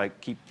questions? I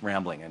keep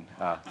rambling. And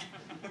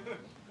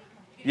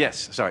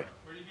yes, sorry.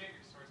 Where do you get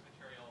your source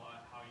material on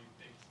how you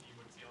think Steve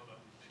would feel about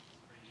these things?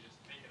 Or do you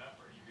just make it up,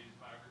 or do you read his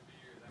biography,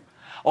 or is that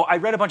kind of... Oh, I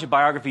read a bunch of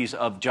biographies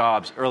of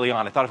Jobs early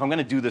on. I thought if I'm going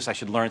to do this, I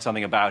should learn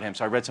something about him.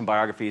 So I read some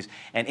biographies.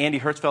 And Andy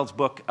Hertzfeld's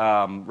book,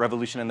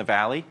 Revolution in the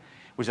Valley,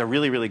 was a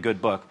really, really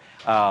good book.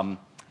 And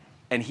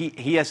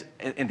he has,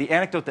 and the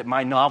anecdote that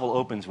my novel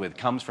opens with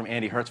comes from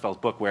Andy Hertzfeld's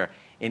book, where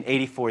in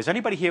 '84, is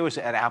anybody here who was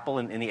at Apple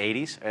in the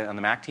 '80s on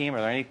the Mac team?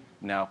 Are there any?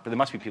 No, but there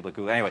must be people at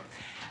Google. Anyway,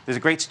 there's a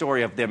great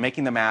story of they're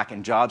making the Mac,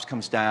 and Jobs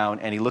comes down,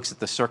 and he looks at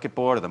the circuit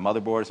board or the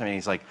motherboard or something, and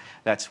he's like,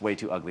 that's way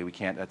too ugly. We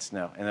can't, that's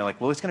no. And they're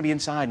like, well, it's going to be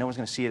inside. No one's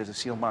going to see it as a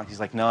sealed box. He's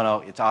like, no,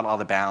 it's out of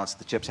the balance.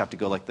 The chips have to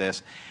go like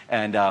this.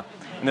 And they're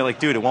like,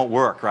 dude, it won't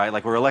work, right?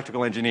 Like, we're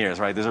electrical engineers,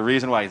 right? There's a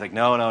reason why. He's like,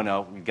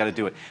 no, we've got to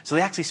do it. So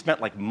they actually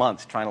spent like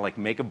months trying to like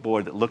make a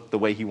board that looked the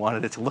way he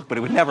wanted it to look, but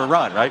it would never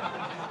run, right?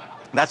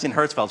 That's in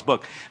Hertzfeld's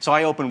book. So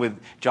I open with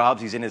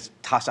Jobs. He's in his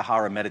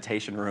Tassajara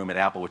meditation room at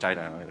Apple, which I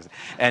don't know.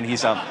 And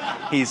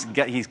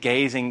he's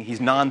gazing.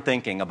 He's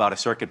non-thinking about a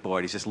circuit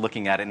board. He's just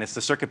looking at it, and it's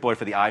the circuit board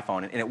for the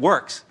iPhone, and it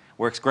works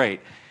great,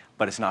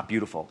 but it's not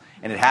beautiful,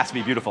 and it has to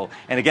be beautiful.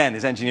 And again,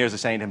 his engineers are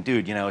saying to him,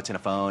 dude, it's in a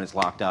phone. It's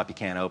locked up. You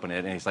can't open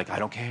it. And he's like, I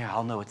don't care.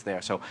 I'll know it's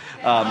there. So,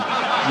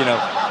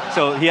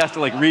 so he has to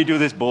like redo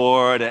this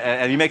board,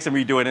 and he makes them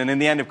redo it. And in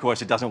the end, of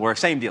course, it doesn't work.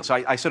 Same deal. So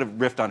I sort of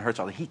riffed on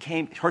Hertzfeld.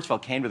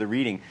 Hertzfeld came to the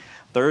reading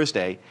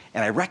Thursday,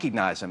 and I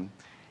recognized him.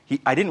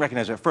 I didn't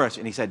recognize him at first,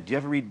 and he said, do you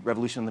ever read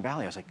Revolution in the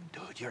Valley? I was like,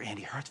 dude, you're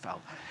Andy Hertzfeld.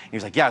 And he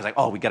was like, yeah. I was like,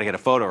 oh, we got to get a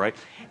photo, right?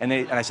 And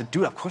I said,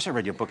 dude, of course I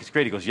read your book. It's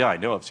great. He goes, yeah, I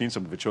know. I've seen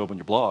some of it show up on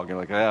your blog. And I'm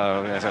like,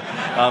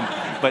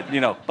 yeah.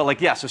 But like,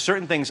 yeah, so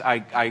certain things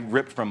I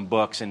ripped from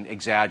books and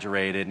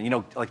exaggerated.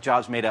 And, like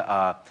Jobs made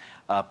a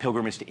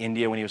pilgrimage to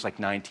India when he was like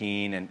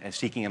 19 and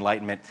seeking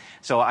enlightenment.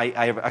 So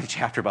I have a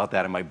chapter about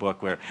that in my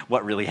book, where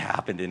what really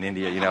happened in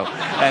India,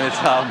 And it's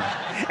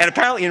and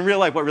apparently in real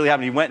life what really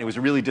happened, he went and it was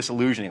really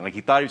disillusioning. Like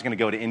he thought he was going to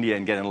go to India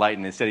and get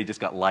enlightened. Instead he just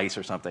got lice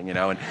or something,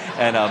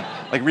 And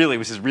like really it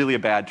was just really a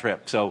bad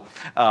trip. So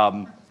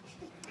so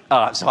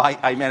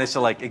I managed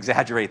to like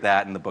exaggerate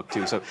that in the book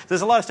too. So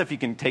there's a lot of stuff you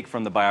can take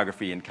from the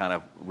biography and kind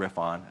of riff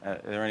on. Are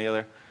there any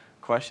other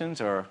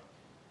questions or?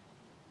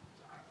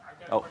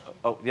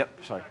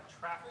 Yep, sorry.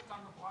 Traffic on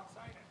the block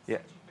side, Yeah.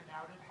 since you've been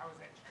outed, how has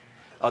that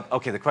changed?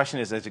 Okay,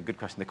 that's a good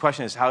question. The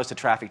question is, how has the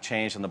traffic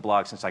changed on the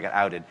blog since I got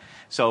outed?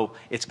 So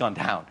it's gone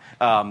down,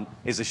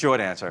 is the short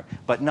answer,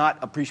 but not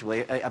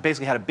appreciably. I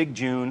basically had a big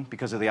June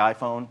because of the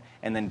iPhone,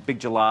 and then big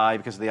July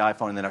because of the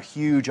iPhone, and then a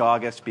huge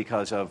August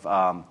because of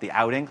the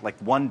outing. Like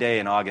one day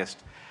in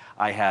August,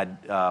 I had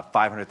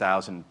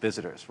 500,000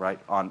 visitors, right,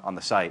 on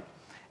the site.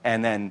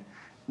 And then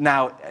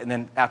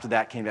after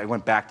that I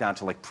went back down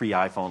to like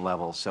pre-iPhone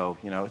levels. So,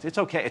 it's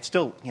okay. It's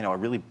still,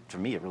 for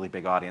me, a really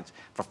big audience.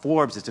 For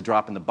Forbes, it's a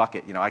drop in the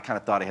bucket. I kind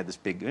of thought I had this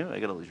big, I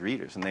got all these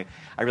readers. And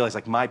I realized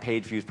like my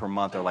page views per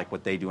month are like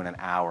what they do in an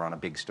hour on a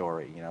big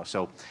story,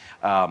 So,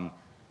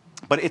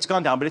 but it's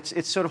gone down, but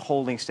it's sort of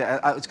holding steady.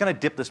 It's going to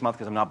dip this month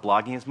because I'm not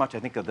blogging as much. I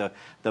think that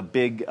the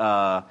big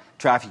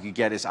traffic you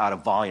get is out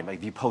of volume. Like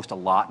if you post a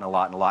lot and a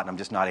lot and a lot, and I'm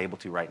just not able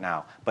to right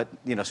now. But,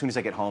 as soon as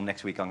I get home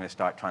next week, I'm going to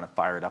start trying to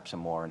fire it up some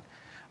more and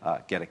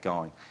get it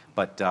going.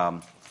 But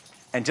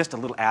and just a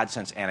little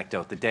AdSense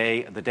anecdote. The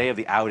day of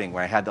the outing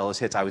where I had all those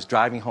hits, I was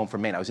driving home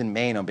from Maine. I was in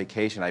Maine on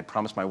vacation. I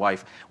promised my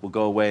wife we'll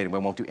go away and we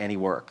won't do any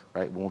work,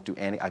 right? We won't do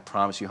any. I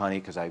promise you,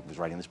 honey, because I was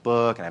writing this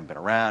book and I haven't been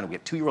around. And we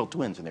have 2-year-old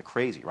twins and they're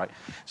crazy, right?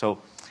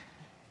 So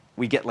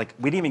we didn't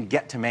even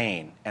get to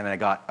Maine, and then I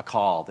got a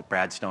call that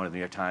Brad Stone of the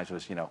New York Times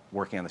was,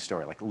 working on the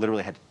story. Like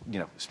literally had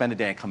to, spend a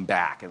day and come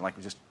back, and like it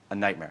was just a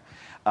nightmare.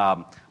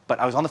 But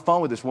I was on the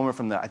phone with this woman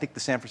from I think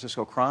the San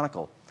Francisco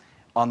Chronicle,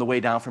 on the way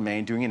down from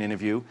Maine doing an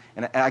interview,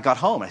 and I got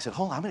home, and I said,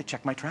 hold on, I'm going to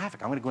check my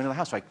traffic. I'm going to go into the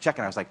house. So I checked,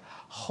 and I was like,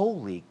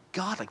 holy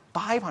God, like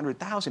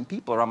 500,000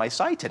 people are on my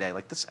site today.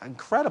 Like, this is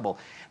incredible.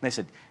 And they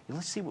said,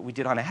 let's see what we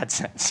did on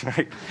AdSense,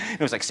 right? It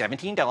was like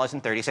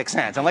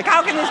 $17.36. I'm like,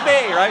 how can this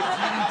be,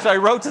 right? So I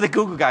wrote to the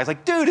Google guys,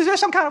 like, dude, is there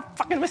some kind of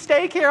fucking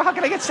mistake here? How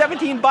can I get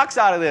 $17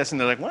 out of this? And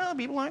they're like, well,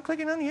 people aren't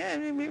clicking on the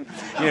ad.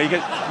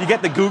 You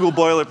get the Google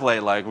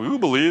boilerplate, like, who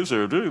believes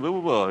or blah,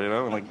 blah, blah,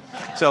 and like,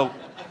 so...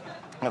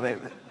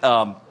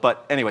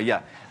 But anyway,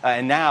 yeah.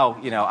 And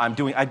now,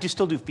 I just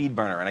still do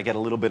FeedBurner, and I get a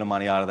little bit of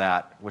money out of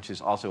that, which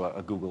is also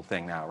a Google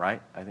thing now,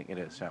 right? I think it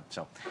is. Yeah.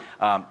 So,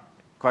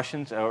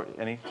 questions? Or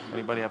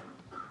anybody have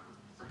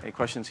any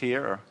questions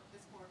here? Or?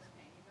 Is Forbes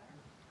paying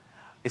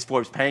you is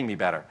Forbes paying me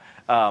better?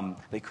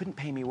 They couldn't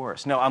pay me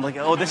worse. No, I'm like,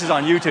 oh, this is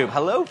on YouTube.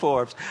 Hello,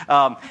 Forbes.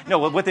 No,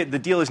 what the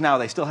deal is now,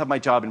 they still have my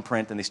job in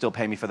print, and they still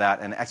pay me for that.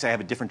 And actually, I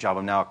have a different job.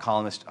 I'm now a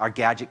columnist. Our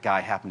gadget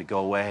guy happened to go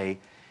away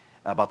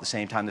about the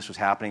same time this was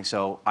happening,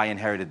 so I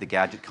inherited the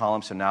gadget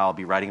column. So now I'll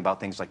be writing about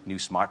things like new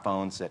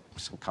smartphones that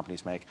some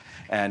companies make,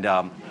 and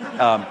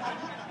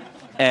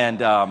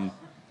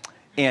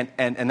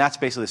that's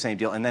basically the same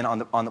deal. And then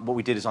what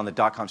we did is on the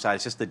 .com side,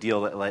 it's just the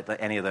deal that like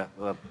any of the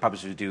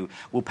publishers do.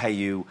 We'll pay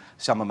you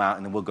some amount,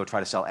 and then we'll go try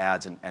to sell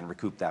ads and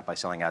recoup that by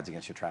selling ads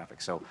against your traffic.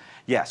 So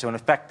yeah, so in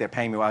effect, they're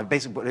paying me. Well,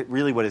 basically,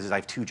 really what it is I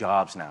have 2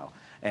 jobs now,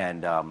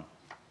 and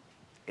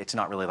it's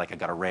not really like I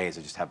got a raise.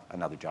 I just have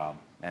another job,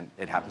 and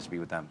it happens to be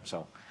with them.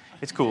 So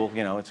it's cool,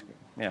 you know. It's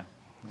yeah.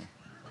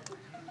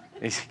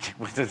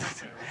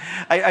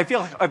 I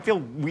feel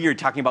weird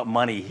talking about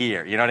money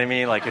here. You know what I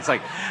mean? Like it's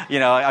like, you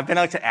know, I've been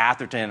out to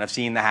Atherton. I've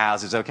seen the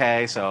houses.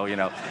 Okay, so you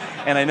know,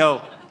 and I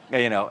know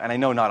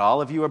not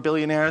all of you are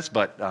billionaires,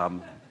 but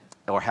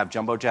or have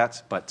jumbo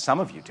jets, but some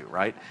of you do,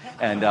 right?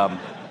 And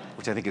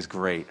which I think is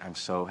great. I'm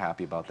so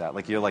happy about that.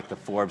 Like you're like the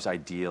Forbes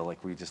ideal.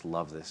 Like we just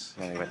love this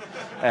anyway,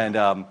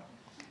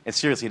 and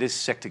seriously, it is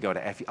sick to go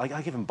to FE. I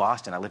live in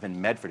Boston. I live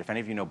in Medford. If any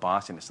of you know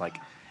Boston, it's like,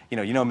 you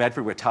know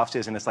Medford where Tufts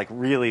is, and it's like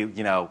really,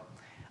 you know,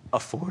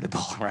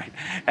 affordable, right?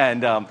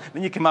 And then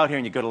you come out here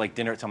and you go to like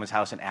dinner at someone's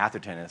house in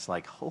Atherton, and it's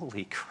like,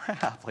 holy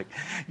crap, like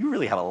you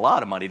really have a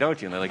lot of money,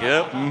 don't you? And they're like,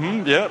 yep,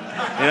 yep,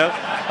 you know.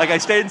 Like I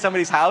stayed in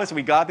somebody's house, and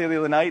we got there the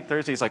other night,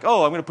 Thursday. He's like,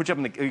 oh, I'm going to put you up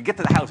in the. You get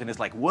to the house, and it's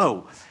like,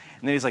 whoa.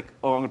 And then he's like,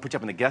 oh, I'm going to put you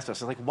up in the guest house.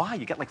 I was like, why?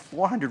 You got like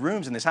 400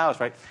 rooms in this house,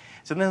 right?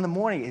 So then in the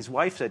morning, his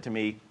wife said to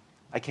me,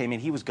 I came in,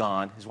 he was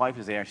gone, his wife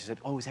was there, and she said,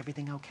 oh, is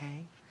everything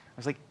okay? I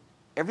was like,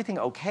 everything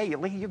okay?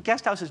 Like, your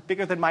guest house is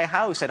bigger than my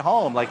house at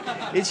home. Like,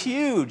 it's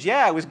huge.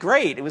 Yeah, it was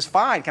great. It was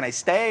fine. Can I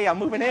stay? I'm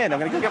moving in. I'm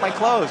going to go get my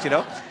clothes, you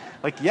know?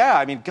 Like, yeah,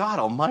 I mean, God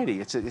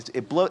almighty.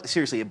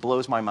 Seriously, it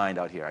blows my mind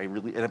out here.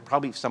 And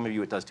probably some of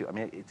you it does too. I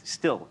mean, it's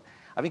still,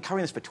 I've been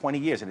covering this for 20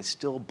 years, and it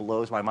still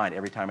blows my mind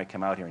every time I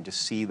come out here and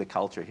just see the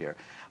culture here.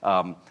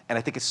 And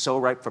I think it's so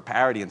ripe for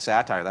parody and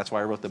satire. That's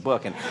why I wrote the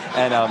book.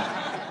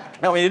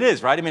 No, I mean, it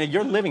is, right? I mean,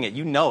 you're living it.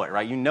 You know it,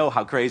 right? You know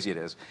how crazy it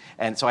is.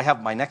 And so I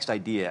have my next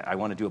idea. I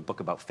want to do a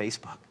book about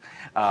Facebook.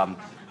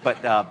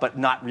 But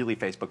not really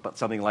Facebook, but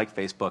something like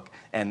Facebook.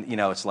 And, you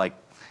know, it's like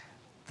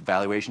the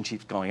valuation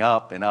keeps going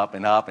up and up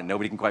and up, and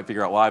nobody can quite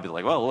figure out why. But they're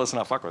like, well, let's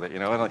not fuck with it, you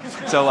know? And like,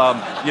 so,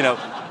 you know,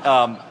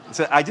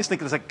 so I just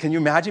think it's like, can you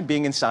imagine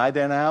being inside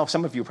there now?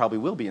 Some of you probably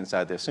will be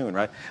inside there soon,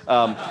 right?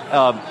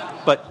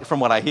 But from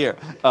what I hear.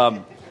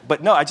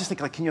 But no, I just think,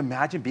 like, can you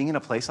imagine being in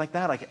a place like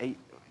that? Like,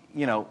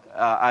 you know,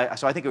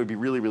 so I think it would be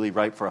really, really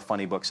ripe for a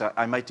funny book. So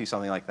I might do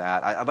something like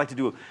that. I'd like to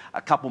do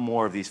a couple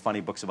more of these funny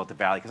books about the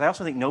Valley, because I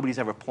also think nobody's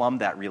ever plumbed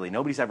that, really.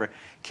 Nobody's ever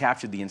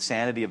captured the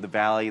insanity of the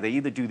Valley. They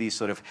either do these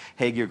sort of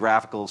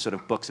hagiographical sort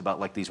of books about,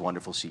 like, these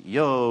wonderful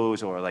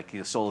CEOs or, like,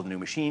 the Soul of the New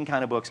Machine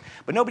kind of books,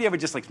 but nobody ever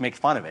just, like, makes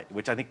fun of it,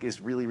 which I think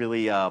is really,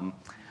 really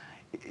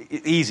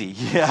easy.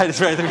 Yeah, that's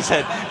right. He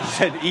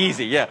said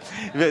easy, yeah.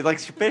 Like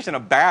fish in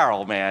a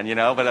barrel, man, you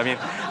know, but I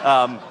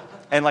mean...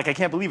 And like I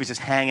can't believe it's just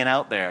hanging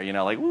out there, you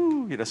know, like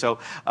woo, you know. So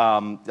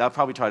I'll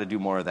probably try to do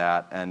more of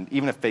that. And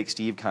even if Fake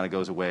Steve kind of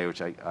goes away,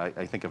 which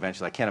I think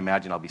eventually, I can't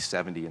imagine I'll be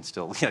 70 and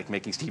still like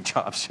making Steve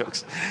Jobs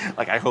jokes.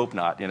 Like I hope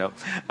not, you know.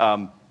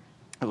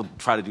 We'll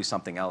try to do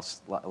something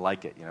else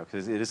like it, you know,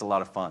 because it is a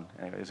lot of fun.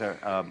 Anyway, is there?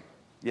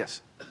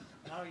 Yes.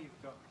 Now you've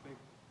got big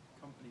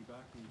company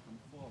backing from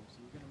Forbes, so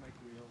you're going to make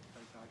real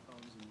fake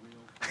iPhones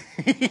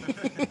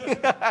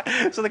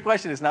and real. So the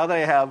question is, now that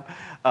I have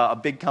a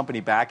big company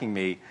backing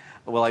me,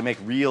 will I make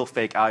real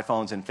fake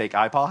iPhones and fake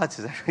iPods?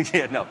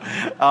 Yeah, no.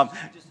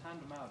 Just hand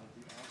them out.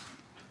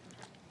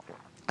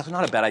 That's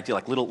not a bad idea,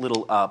 like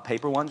little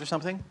paper ones or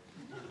something.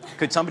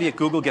 Could somebody at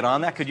Google get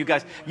on that? Could you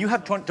guys?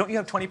 Don't you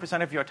have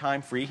 20% of your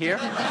time free here?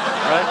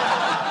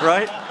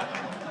 Right?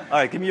 All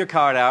right, give me your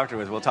card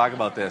afterwards. We'll talk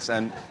about this.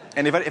 And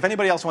if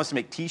anybody else wants to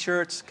make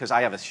T-shirts, because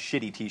I have a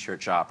shitty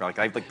T-shirt shop. Like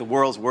I have like the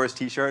world's worst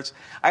T-shirts.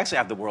 I actually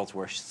have the world's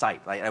worst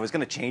site. Like, I was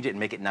going to change it and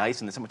make it nice,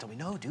 and then someone told me,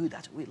 no, dude,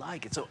 that's what we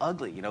like. It's so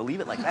ugly. You know, leave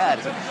it like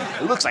that.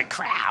 It looks like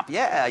crap.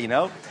 Yeah, you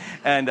know.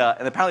 And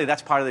apparently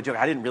that's part of the joke.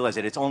 I didn't realize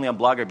it. It's only on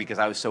Blogger because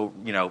I was so,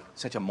 you know,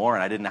 such a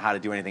moron. I didn't know how to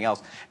do anything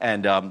else.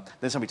 And then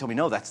somebody told me,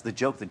 no, that's the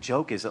joke. The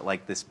joke is that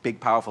like this big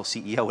powerful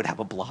CEO would have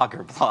a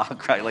Blogger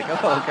blog, right? Like,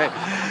 oh, okay.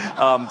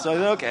 So I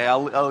said, okay,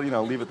 I'll you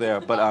know leave it there.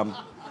 But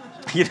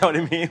you know what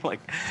I mean? Like,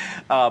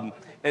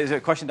 is there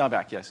a question down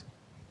back? Yes.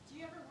 Do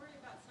you ever worry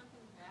about something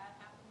bad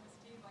happening with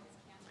Steve, like his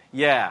cancer?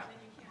 Yeah. And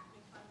then you can't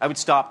make fun of I would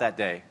stop that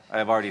day.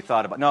 I've already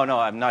thought about. No,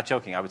 I'm not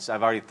joking. I've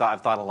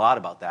thought a lot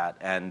about that,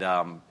 and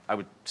I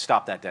would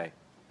stop that day.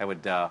 I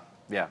would,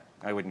 yeah,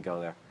 I wouldn't go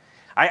there.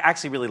 I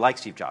actually really like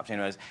Steve Jobs. You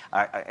know,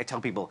 I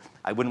tell people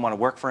I wouldn't want to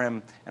work for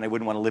him, and I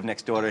wouldn't want to live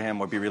next door to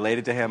him or be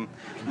related to him,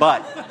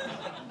 but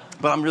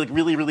but I'm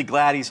really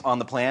glad he's on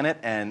the planet,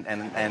 and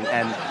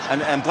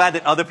I'm glad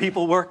that other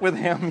people work with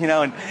him,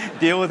 and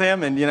deal with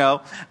him, and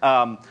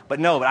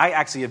but I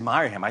actually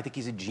admire him. I think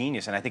he's a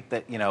genius, and I think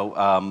that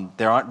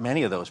there aren't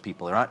many of those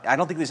people. I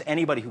don't think there's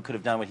anybody who could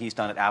have done what he's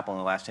done at Apple in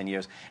the last 10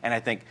 years, and I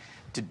think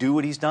to do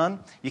what he's done,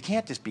 you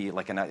can't just be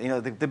like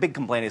the big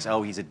complaint is,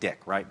 oh, he's a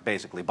dick, right?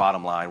 Basically,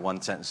 bottom line,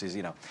 one sentence is,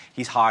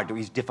 he's hard,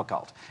 he's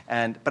difficult,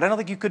 but I don't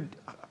think you could.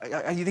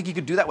 You think you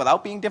could do that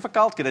without being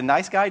difficult? Could a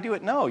nice guy do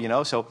it? No,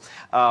 So,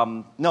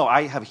 no,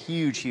 I have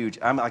huge.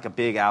 I'm like a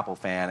big Apple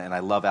fan, and I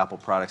love Apple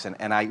products,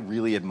 and I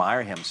really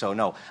admire him. So,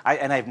 no, I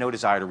have no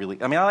desire to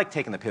really. I mean, I like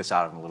taking the piss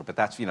out of him a little bit.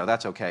 That's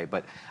that's okay.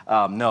 But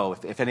no,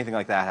 if anything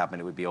like that happened,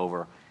 it would be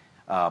over.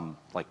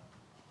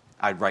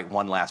 I'd write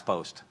one last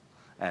post,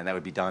 and that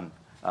would be done.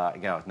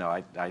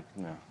 No.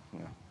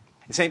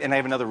 Same, and I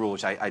have another rule,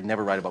 which I'd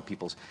never write about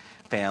people's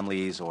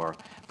families or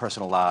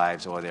personal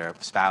lives or their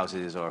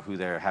spouses or who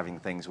they're having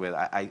things with.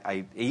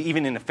 I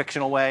even in a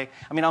fictional way.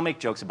 I mean, I'll make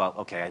jokes about,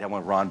 okay, I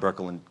want Ron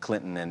Burkle and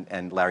Clinton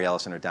and Larry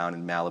Ellison are down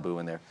in Malibu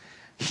and they're,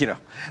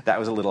 that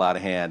was a little out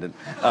of hand. And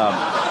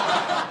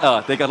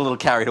they got a little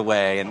carried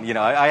away. And,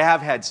 I have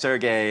had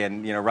Sergey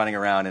and, running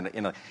around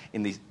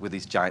with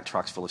these giant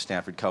trucks full of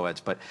Stanford co-eds.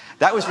 But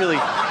that was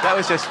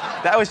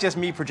just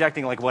me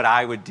projecting like what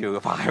I would do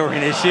if I were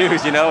in his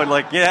shoes, and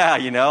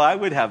I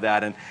would have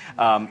that. And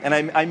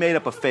I made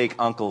up a fake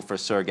uncle for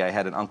Sergey. I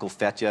had an Uncle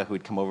Fetya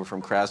who'd come over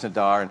from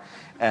Krasnodar.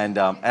 And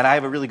I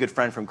have a really good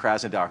friend from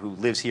Krasnodar who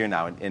lives here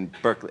now in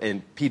Berkeley,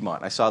 in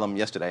Piedmont. I saw them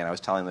yesterday and I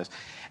was telling this.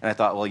 And I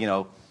thought,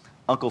 well,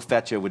 Uncle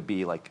Fetya would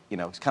be like,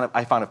 it's kind of,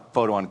 I found a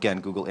photo on, again,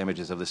 Google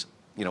Images of this,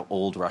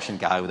 old Russian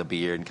guy with a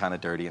beard and kind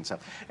of dirty and stuff.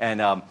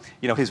 And,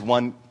 his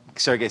one,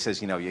 Sergey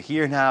says, you're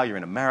here now, you're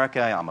in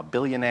America, I'm a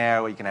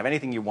billionaire, you can have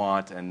anything you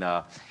want. And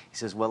he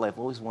says, well, I've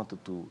always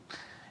wanted to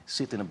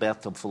sit in a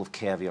bathtub full of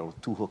caviar with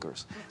 2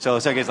 hookers. So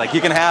Sergey's like,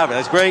 you can have it,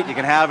 that's great, you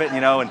can have it,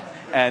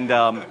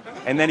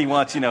 and then he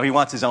wants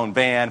his own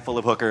van full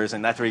of hookers,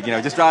 and that's where he,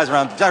 just drives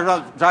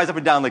up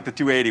and down like the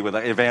 280 with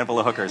a van full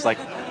of hookers. Like,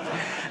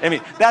 I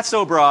mean, that's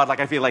so broad. Like,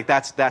 I feel like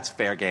that's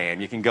fair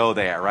game. You can go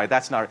there, right?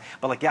 That's not.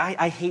 But like,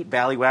 I hate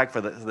Ballywag for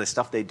the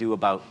stuff they do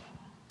about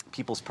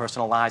people's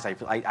personal lives.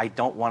 I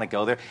don't want to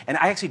go there, and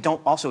I actually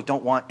don't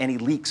want any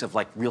leaks of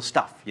like real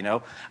stuff.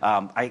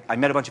 I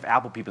met a bunch of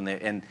Apple people in there,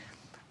 and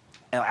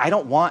I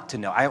don't want to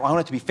know. I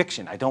want it to be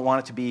fiction. I don't want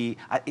it to be.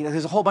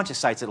 There's a whole bunch of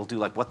sites that'll do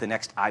like what the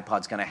next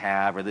iPod's going to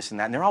have or this and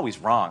that, and they're always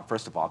wrong.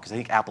 First of all, because I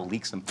think Apple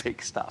leaks them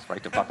fake stuff,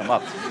 right, to fuck them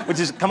up. Which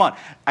is, come on,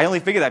 I only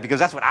figure that because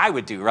that's what I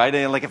would do, right?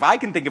 And like if I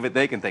can think of it,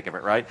 they can think of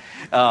it, right?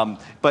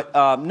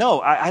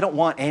 No, I don't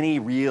want any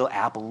real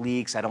Apple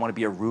leaks. I don't want to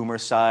be a rumor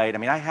site. I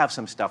mean, I have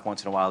some stuff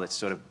once in a while that's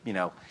sort of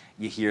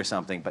you hear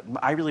something, but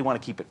I really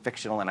want to keep it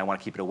fictional and I want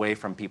to keep it away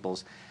from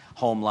people's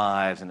home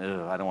lives, and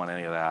I don't want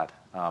any of that.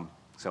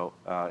 So,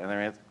 are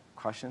there any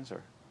questions?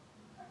 Or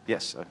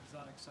yes? Is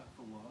that except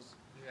for Woz?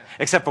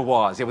 Except for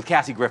Woz, with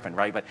Cassie Griffin,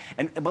 right? But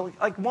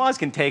like Woz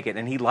can take it,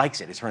 and he likes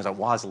it. It turns out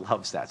Woz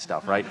loves that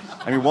stuff, right?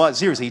 I mean, Woz,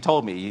 seriously, he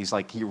told me, he's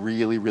like, he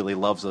really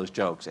loves those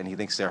jokes, and he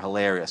thinks they're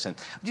hilarious. And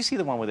did you see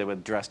the one where they were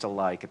dressed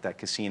alike at that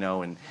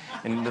casino in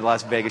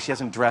Las Vegas? She has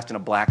him dressed in a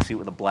black suit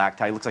with a black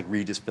tie. He looks like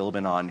Regis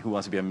Philbin on Who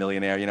Wants to Be a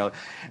Millionaire,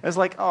 It's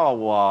like, oh,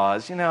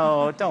 Woz,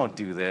 don't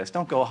do this.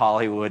 Don't go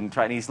Hollywood and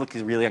try. And he's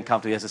looking really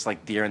uncomfortable. He has this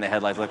like deer in the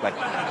headlights look like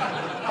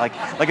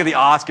at the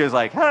Oscars,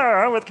 like,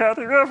 I'm with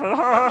Kathy Griffin,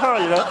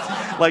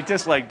 like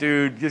just like,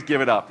 dude, just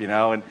give it up,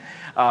 And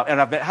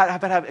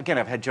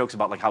I've had jokes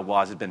about like how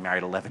Woz has been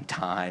married 11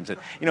 times, and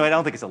I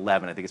don't think it's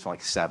 11, I think it's more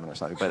like 7 or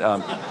something.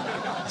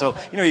 But so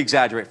you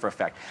exaggerate for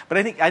effect. But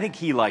I think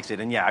he likes it,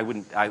 and yeah, I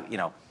wouldn't,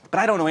 But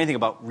I don't know anything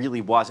about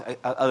really Woz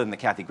other than the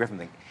Kathy Griffin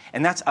thing,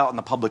 and that's out in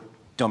the public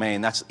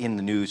domain. That's in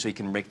the news, so you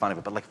can make fun of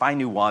it. But like, if I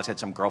knew Woz had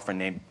some girlfriend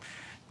named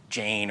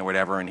Jane or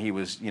whatever, and he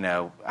was,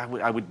 I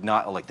would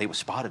not, like, they were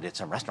spotted at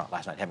some restaurant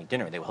last night having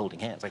dinner, and they were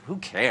holding hands. Like, who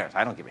cares?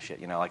 I don't give a shit,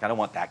 like, I don't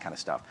want that kind of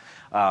stuff.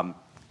 There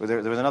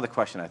was another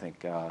question, I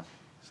think,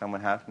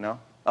 someone had? No?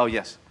 Oh,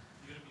 yes.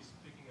 Are you going to be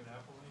speaking at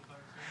Apple anytime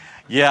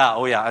soon? Yeah,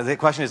 oh yeah. The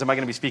question is, am I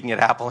going to be speaking at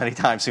Apple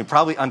anytime soon?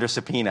 Probably under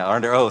subpoena, or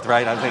under oath,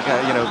 right? I think,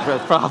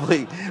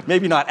 probably,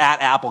 maybe not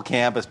at Apple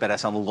campus, but at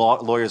some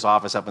lawyer's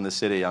office up in the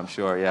city, I'm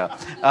sure, yeah.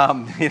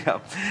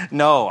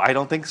 No, I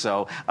don't think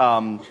so.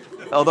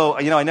 Although,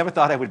 I never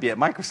thought I would be at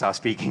Microsoft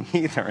speaking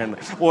either,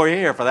 or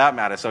here for that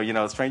matter. So,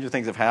 stranger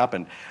things have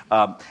happened.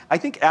 I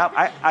think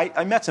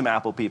I met some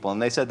Apple people,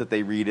 and they said that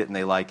they read it and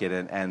they like it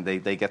and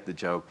they get the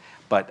joke.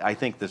 But I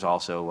think there's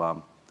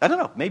also, I don't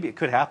know, maybe it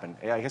could happen.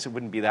 I guess it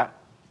wouldn't be that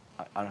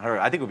unheard.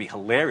 I think it would be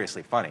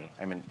hilariously funny.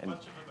 I mean, A bunch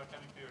of them are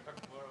coming to your talk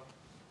tomorrow.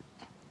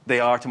 They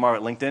are tomorrow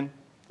at LinkedIn.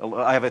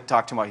 I have a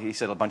talk tomorrow. He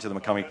said a bunch of them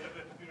are coming.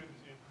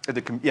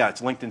 Yeah,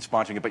 it's LinkedIn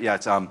sponsoring it, but yeah,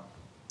 it's I'm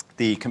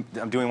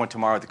doing one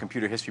tomorrow at the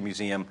Computer History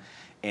Museum,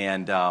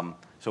 and so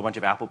a bunch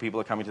of Apple people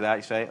are coming to that.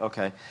 You say,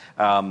 okay?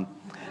 I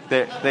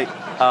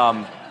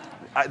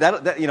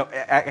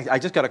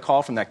just got a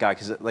call from that guy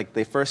because like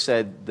they first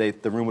said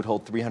the room would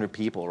hold 300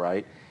 people,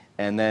 right?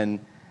 And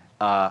then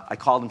I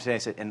called him today. I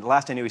said, and the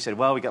last I knew, he said,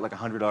 well, we got like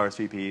 100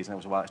 RSVPs, and it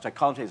was a while. So I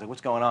called him today. He's like,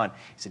 what's going on? He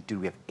said,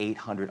 dude, we have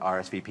 800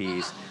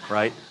 RSVPs,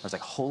 right? I was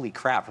like, holy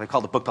crap. And I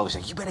called the book publisher.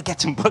 You better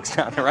get some books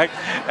down there, right?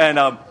 And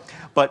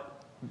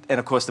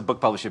and of course, the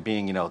book publisher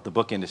being, the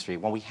book industry.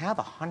 Well, we have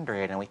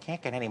 100, and we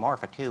can't get any more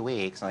for 2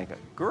 weeks. And I go,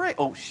 great.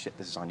 Oh shit,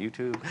 this is on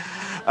YouTube.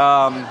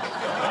 Bad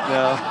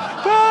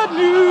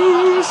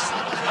news.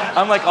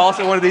 I'm like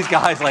also one of these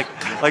guys, like,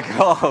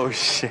 oh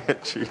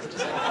shit,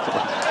 Jesus.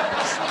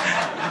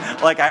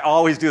 Like I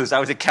always do this. I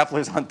was at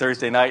Kepler's on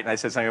Thursday night, and I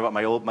said something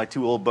about my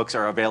 2 old books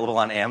are available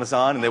on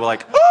Amazon, and they were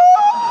like, oh!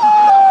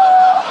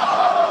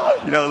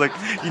 Like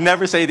you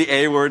never say the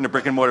A word in a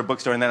brick and mortar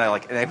bookstore, and then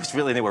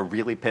they were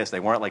really pissed. They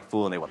weren't like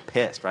fooling, they were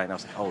pissed, right? And I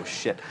was like, oh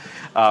shit.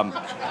 And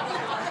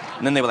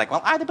then they were like,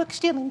 well, are the books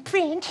still in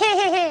print?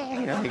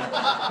 And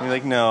you're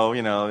like, no,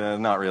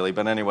 not really.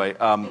 But anyway.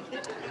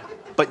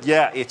 But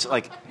yeah, it's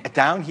like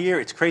down here,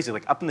 it's crazy.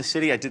 Like up in the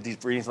city, I did these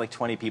readings, like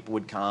 20 people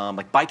would come.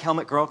 Like Bike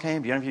Helmet Girl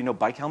came. Do you know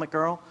Bike Helmet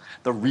Girl?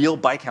 The real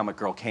Bike Helmet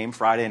Girl came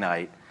Friday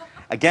night.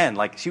 Again,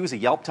 like she was a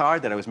Yelp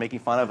tard that I was making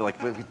fun of,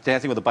 like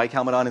dancing with a bike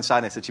helmet on inside.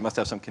 And I said she must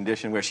have some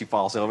condition where she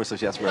falls over, so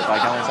she has to wear a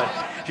bike helmet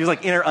inside. She was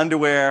like in her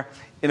underwear,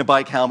 in a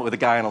bike helmet with a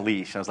guy on a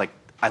leash. And I was like,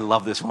 I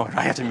love this woman.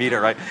 I have to meet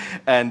her, right?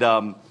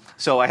 And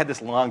so I had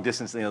this long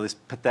distance, this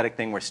pathetic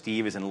thing where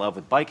Steve is in love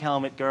with Bike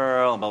Helmet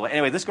Girl and blah, blah.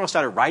 Anyway, this girl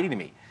started writing to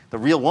me, the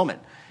real woman.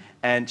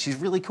 And she's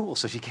really cool.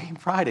 So she came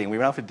Friday, and we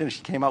went out for dinner.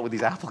 She came out with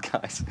these Apple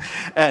guys.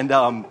 And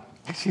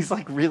she's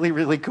like really,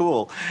 really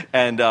cool.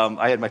 And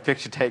I had my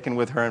picture taken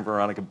with her and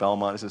Veronica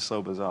Belmont. This is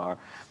so bizarre.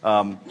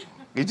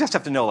 You just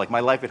have to know, like, my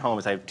life at home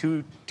is I have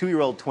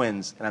two-year-old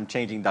twins, and I'm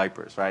changing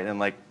diapers, right? And,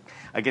 like,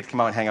 I get to come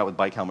out and hang out with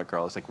Bike Helmet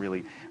Girl. It's, like,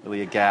 really,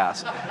 really a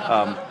gas.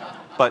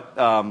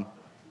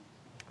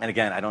 And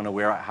again, I don't know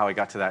how I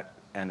got to that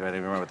end. I don't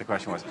even remember what the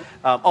question was.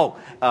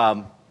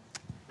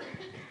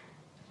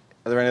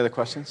 Are there any other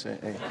questions?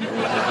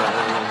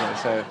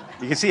 So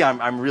you can see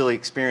I'm really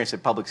experienced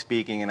at public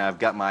speaking, and I've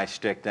got my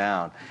shtick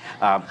down.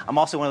 I'm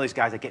also one of those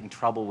guys that get in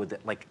trouble with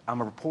it. Like,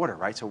 I'm a reporter,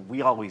 right? So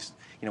we always,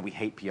 we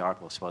hate PR.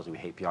 Well, supposedly we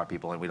hate PR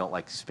people, and we don't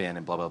like spin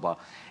and blah, blah, blah.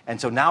 And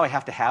so now I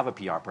have to have a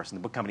PR person.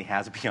 The book company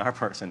has a PR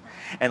person,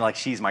 and, like,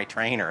 she's my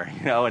trainer,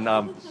 and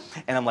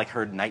I'm like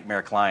her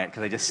nightmare client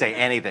because I just say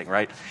anything,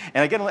 right?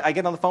 And I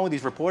get on the phone with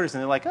these reporters,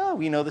 and they're like, oh,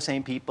 we know the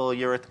same people.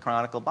 You're at the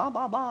Chronicle, blah,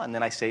 blah, blah. And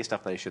then I say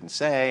stuff that I shouldn't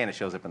say, and it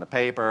shows up in the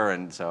paper,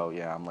 and so,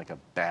 yeah, I'm like a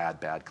bad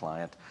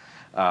client.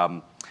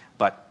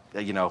 But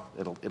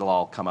it'll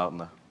all come out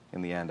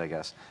in the end, I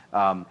guess.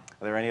 Are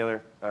there any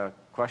other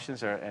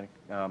questions or any?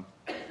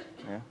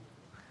 Yeah.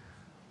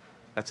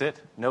 That's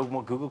it? No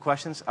more Google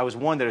questions? I was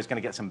warned that I was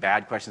going to get some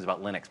bad questions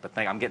about Linux, but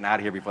I'm getting out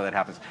of here before that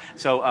happens.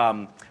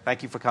 So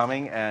thank you for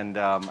coming, and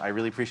I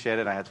really appreciate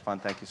it. I had fun.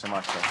 Thank you so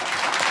much.